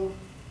 so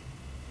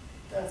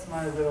that's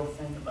my little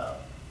thing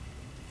about.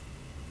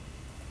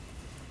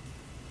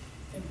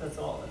 I think that's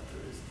all that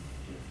there is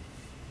here.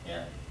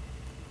 Yeah.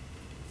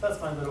 So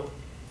that's my little,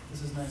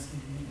 this is nice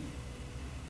and convenient.